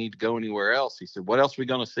 why do we need to go anywhere else? He said, what else are we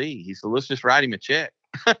going to see? He said, let's just write him a check.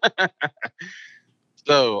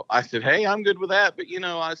 So I said, hey, I'm good with that. But,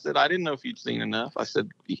 I said, I didn't know if you'd seen enough. I said,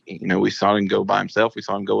 we saw him go by himself. We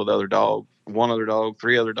saw him go with other dog, one other dog,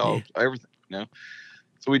 three other dogs, everything,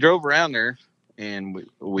 So we drove around there, and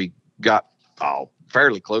we got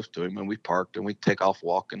fairly close to him, and we parked, and we take off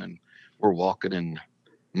walking, and we're walking, and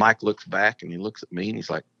Mike looks back, and he looks at me, and he's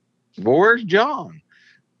like, well, where's John?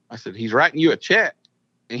 I said, he's writing you a check.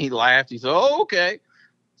 And he laughed. He said, oh, okay.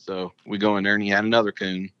 So we go in there, and he had another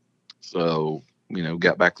coon. So,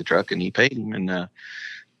 got back the truck, and he paid him. And that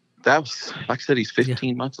was, like I said, he's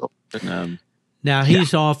 15 months old. And, now,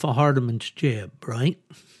 he's off of Hardiman's jab, right?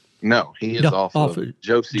 No, he is off of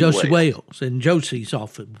Josie Wales. And Josie's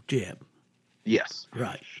off of jab. Yes.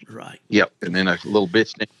 Right. Yep. And then a little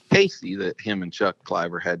bitch named Casey that him and Chuck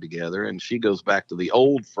Cliver had together, and she goes back to the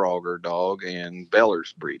old Frogger dog and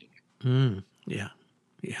Beller's breeding. Yeah.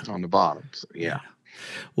 On the bottom. So, yeah.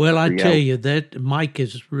 Well, I tell you that Mike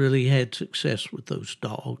has really had success with those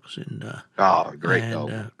dogs, and great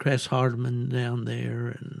dog. Chris Hardiman down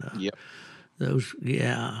there, and those,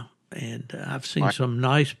 and I've seen some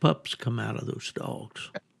nice pups come out of those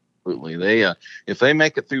dogs. Absolutely. They if they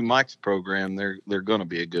make it through Mike's program, they're going to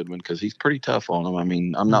be a good one because he's pretty tough on them. I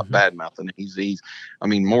mean, I'm not bad mouthing. He's. I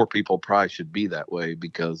mean, more people probably should be that way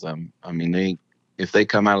because I mean, if they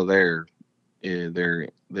come out of there,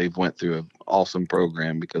 they've went through an awesome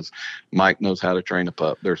program because Mike knows how to train a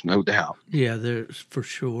pup. There's no doubt. Yeah, there's for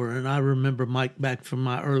sure. And I remember Mike back from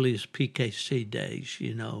my earliest PKC days,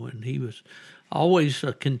 and he was always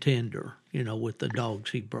a contender, with the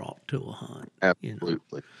dogs he brought to a hunt.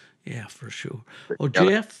 Absolutely. Yeah, for sure. Well,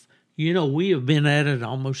 Jeff, we have been at it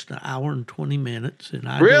almost an hour and 20 minutes, and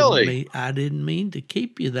I didn't mean to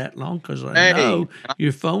keep you that long because I know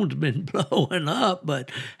your phone's been blowing up.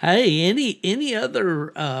 But hey, any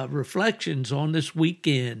other reflections on this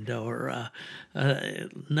weekend or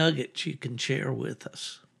nuggets you can share with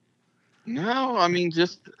us? No, I mean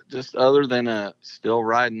just other than still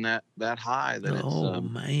riding that high. That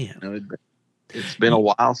man. It's been a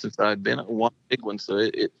while since I'd been at one big one, so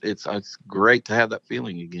it's great to have that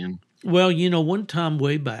feeling again. Well, one time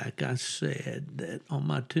way back I said that on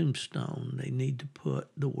my tombstone they need to put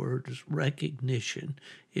the words recognition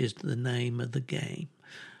is the name of the game.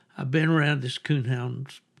 I've been around this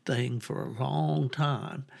coonhound thing for a long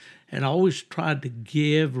time and I always tried to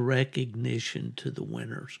give recognition to the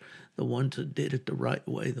winners, the ones that did it the right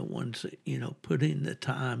way, the ones that, put in the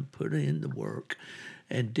time, put in the work,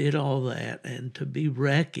 and did all that, and to be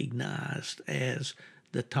recognized as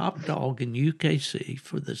the top dog in UKC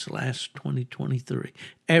for this last 2023.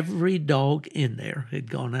 Every dog in there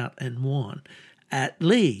had gone out and won at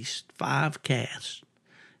least 5 casts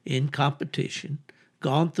in competition,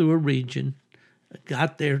 gone through a region,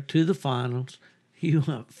 got there to the finals. You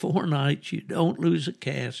hunt 4 nights, you don't lose a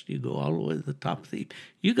cast, you go all the way to the top of the heap.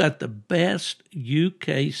 You got the best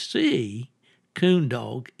UKC coon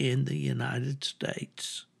dog in the United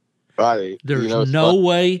States. Right. There's no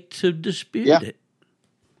way to dispute it.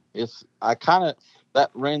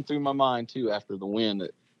 That ran through my mind too after the win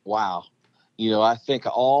that, wow, I think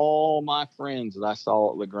all my friends that I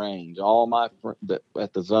saw at LaGrange, all my that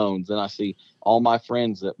at the zones, then I see all my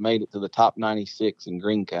friends that made it to the top 96 in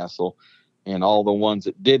Greencastle and all the ones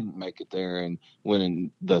that didn't make it there. And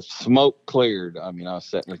when the smoke cleared, I mean, I was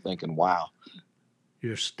sitting there thinking, wow.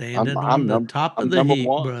 You're standing on the top of the heap,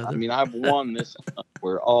 brother. I mean, I've won this hunt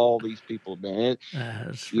where all these people have been.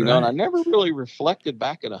 That's right. And I never really reflected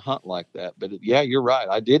back at a hunt like that. But you're right.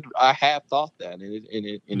 I have thought that, and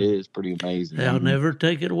it is pretty amazing. They'll never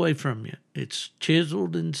take it away from you. It's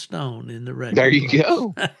chiseled in stone in the record. There you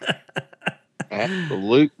go.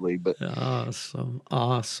 Absolutely. But awesome.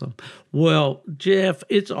 Well, Jeff,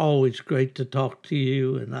 it's always great to talk to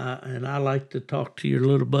you, and I like to talk to your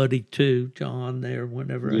little buddy too, John. There,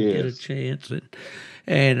 whenever I get a chance,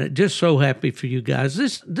 and just so happy for you guys.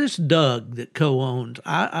 This Doug that co-owns,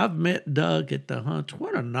 I've met Doug at the hunts.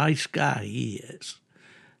 What a nice guy he is.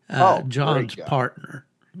 John's partner.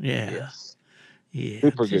 Yeah. Yes. Yeah.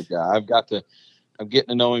 Super good guy. I'm getting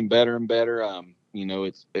to know him better and better.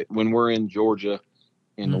 When we're in Georgia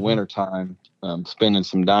in the wintertime, spending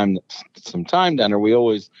some time down there,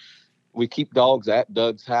 we keep dogs at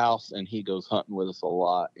Doug's house, and he goes hunting with us a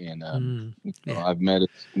lot. And I've met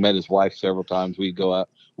his wife several times. We'll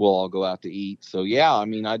all go out to eat. So I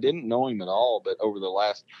mean, I didn't know him at all, but over the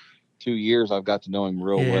last 2 years, I've got to know him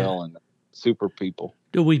real well, and super people.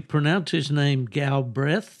 Do we pronounce his name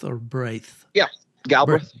Galbreath or Braith? Yeah,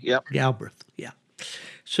 Galbreath. Yep, Galbreath. Yeah.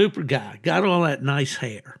 Super guy. Got all that nice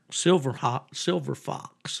hair. Silver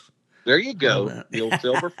fox. There you go. The old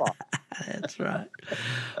silver fox. That's right.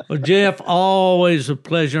 Well, Jeff, always a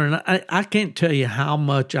pleasure. And I can't tell you how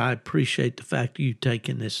much I appreciate the fact you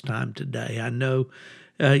taking this time today. I know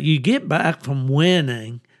you get back from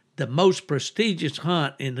winning the most prestigious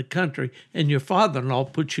hunt in the country, and your father-in-law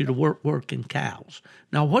puts you to work working cows.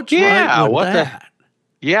 Now, what's right with that?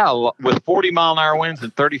 With 40-mile-an-hour winds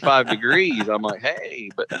and 35 degrees, I'm like,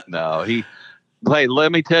 hey, but no,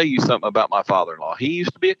 let me tell you something about my father-in-law. He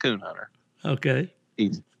used to be a coon hunter. Okay.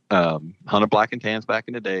 He's hunted black and tans back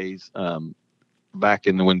in the days. Back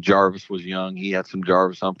in when Jarvis was young, he had some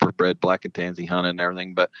Jarvis hunt for bred black and tans. He hunted and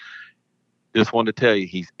everything, but just wanted to tell you,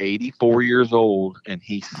 he's 84 years old, and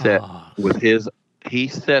he sat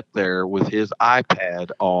there with his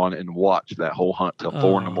iPad on and watched that whole hunt till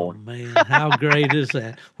 4 a.m. Man, how great is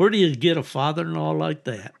that? Where do you get a father-in-law like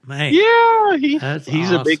that, man? Yeah, he's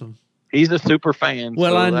awesome. He's a super fan.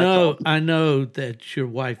 Well, so I know that your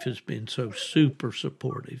wife has been so super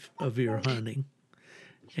supportive of your hunting,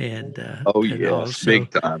 and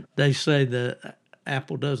big time. They say the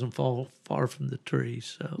apple doesn't fall far from the tree.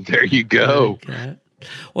 So there you go.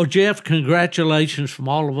 Well, Jeff, congratulations from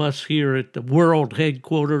all of us here at the world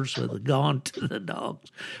headquarters of the Gone to the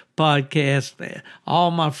Dogs podcast.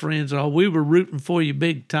 All my friends, we were rooting for you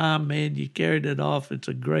big time, man. You carried it off. It's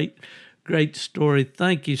a great, great story.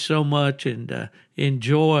 Thank you so much, and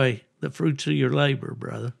enjoy the fruits of your labor,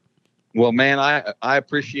 brother. Well, man, I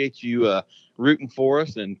appreciate you rooting for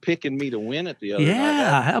us and picking me to win it the other night.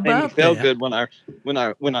 Yeah, how about that? It felt that? good when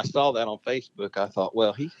I saw that on Facebook. I thought,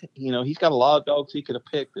 well, he's got a lot of dogs he could have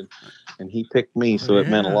picked, and he picked me, so it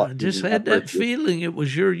meant a lot. I just had that feeling it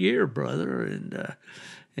was your year, brother,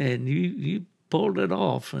 and you pulled it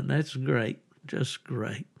off, and that's great. Just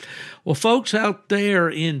great. Well, folks out there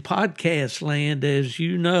in podcast land, as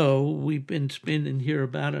you know, we've been spending here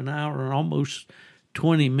about an hour and almost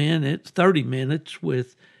 30 minutes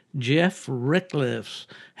with Jeff Ricklefs,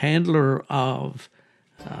 handler of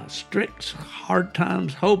Strick's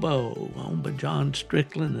Hardtimes Hobo, owned by John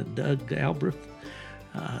Strickland and Doug Galbreath,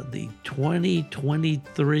 the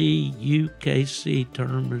 2023 UKC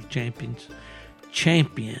Tournament of Champions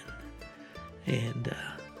champion. And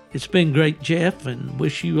it's been great, Jeff, and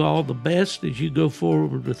wish you all the best as you go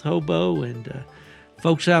forward with Hobo. And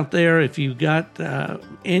folks out there, if you've got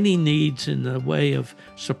any needs in the way of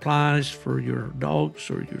supplies for your dogs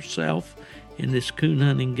or yourself in this coon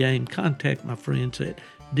hunting game, contact my friends at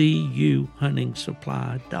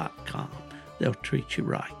duhuntingsupply.com. They'll treat you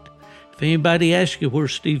right. If anybody asks you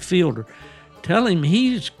where's Steve Fielder, tell him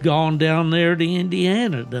he's gone down there to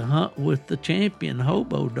Indiana to hunt with the champion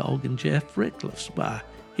Hobo dog and Jeff Ricklefs.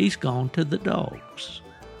 He's gone to the dogs.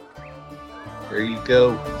 There you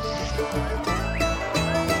go.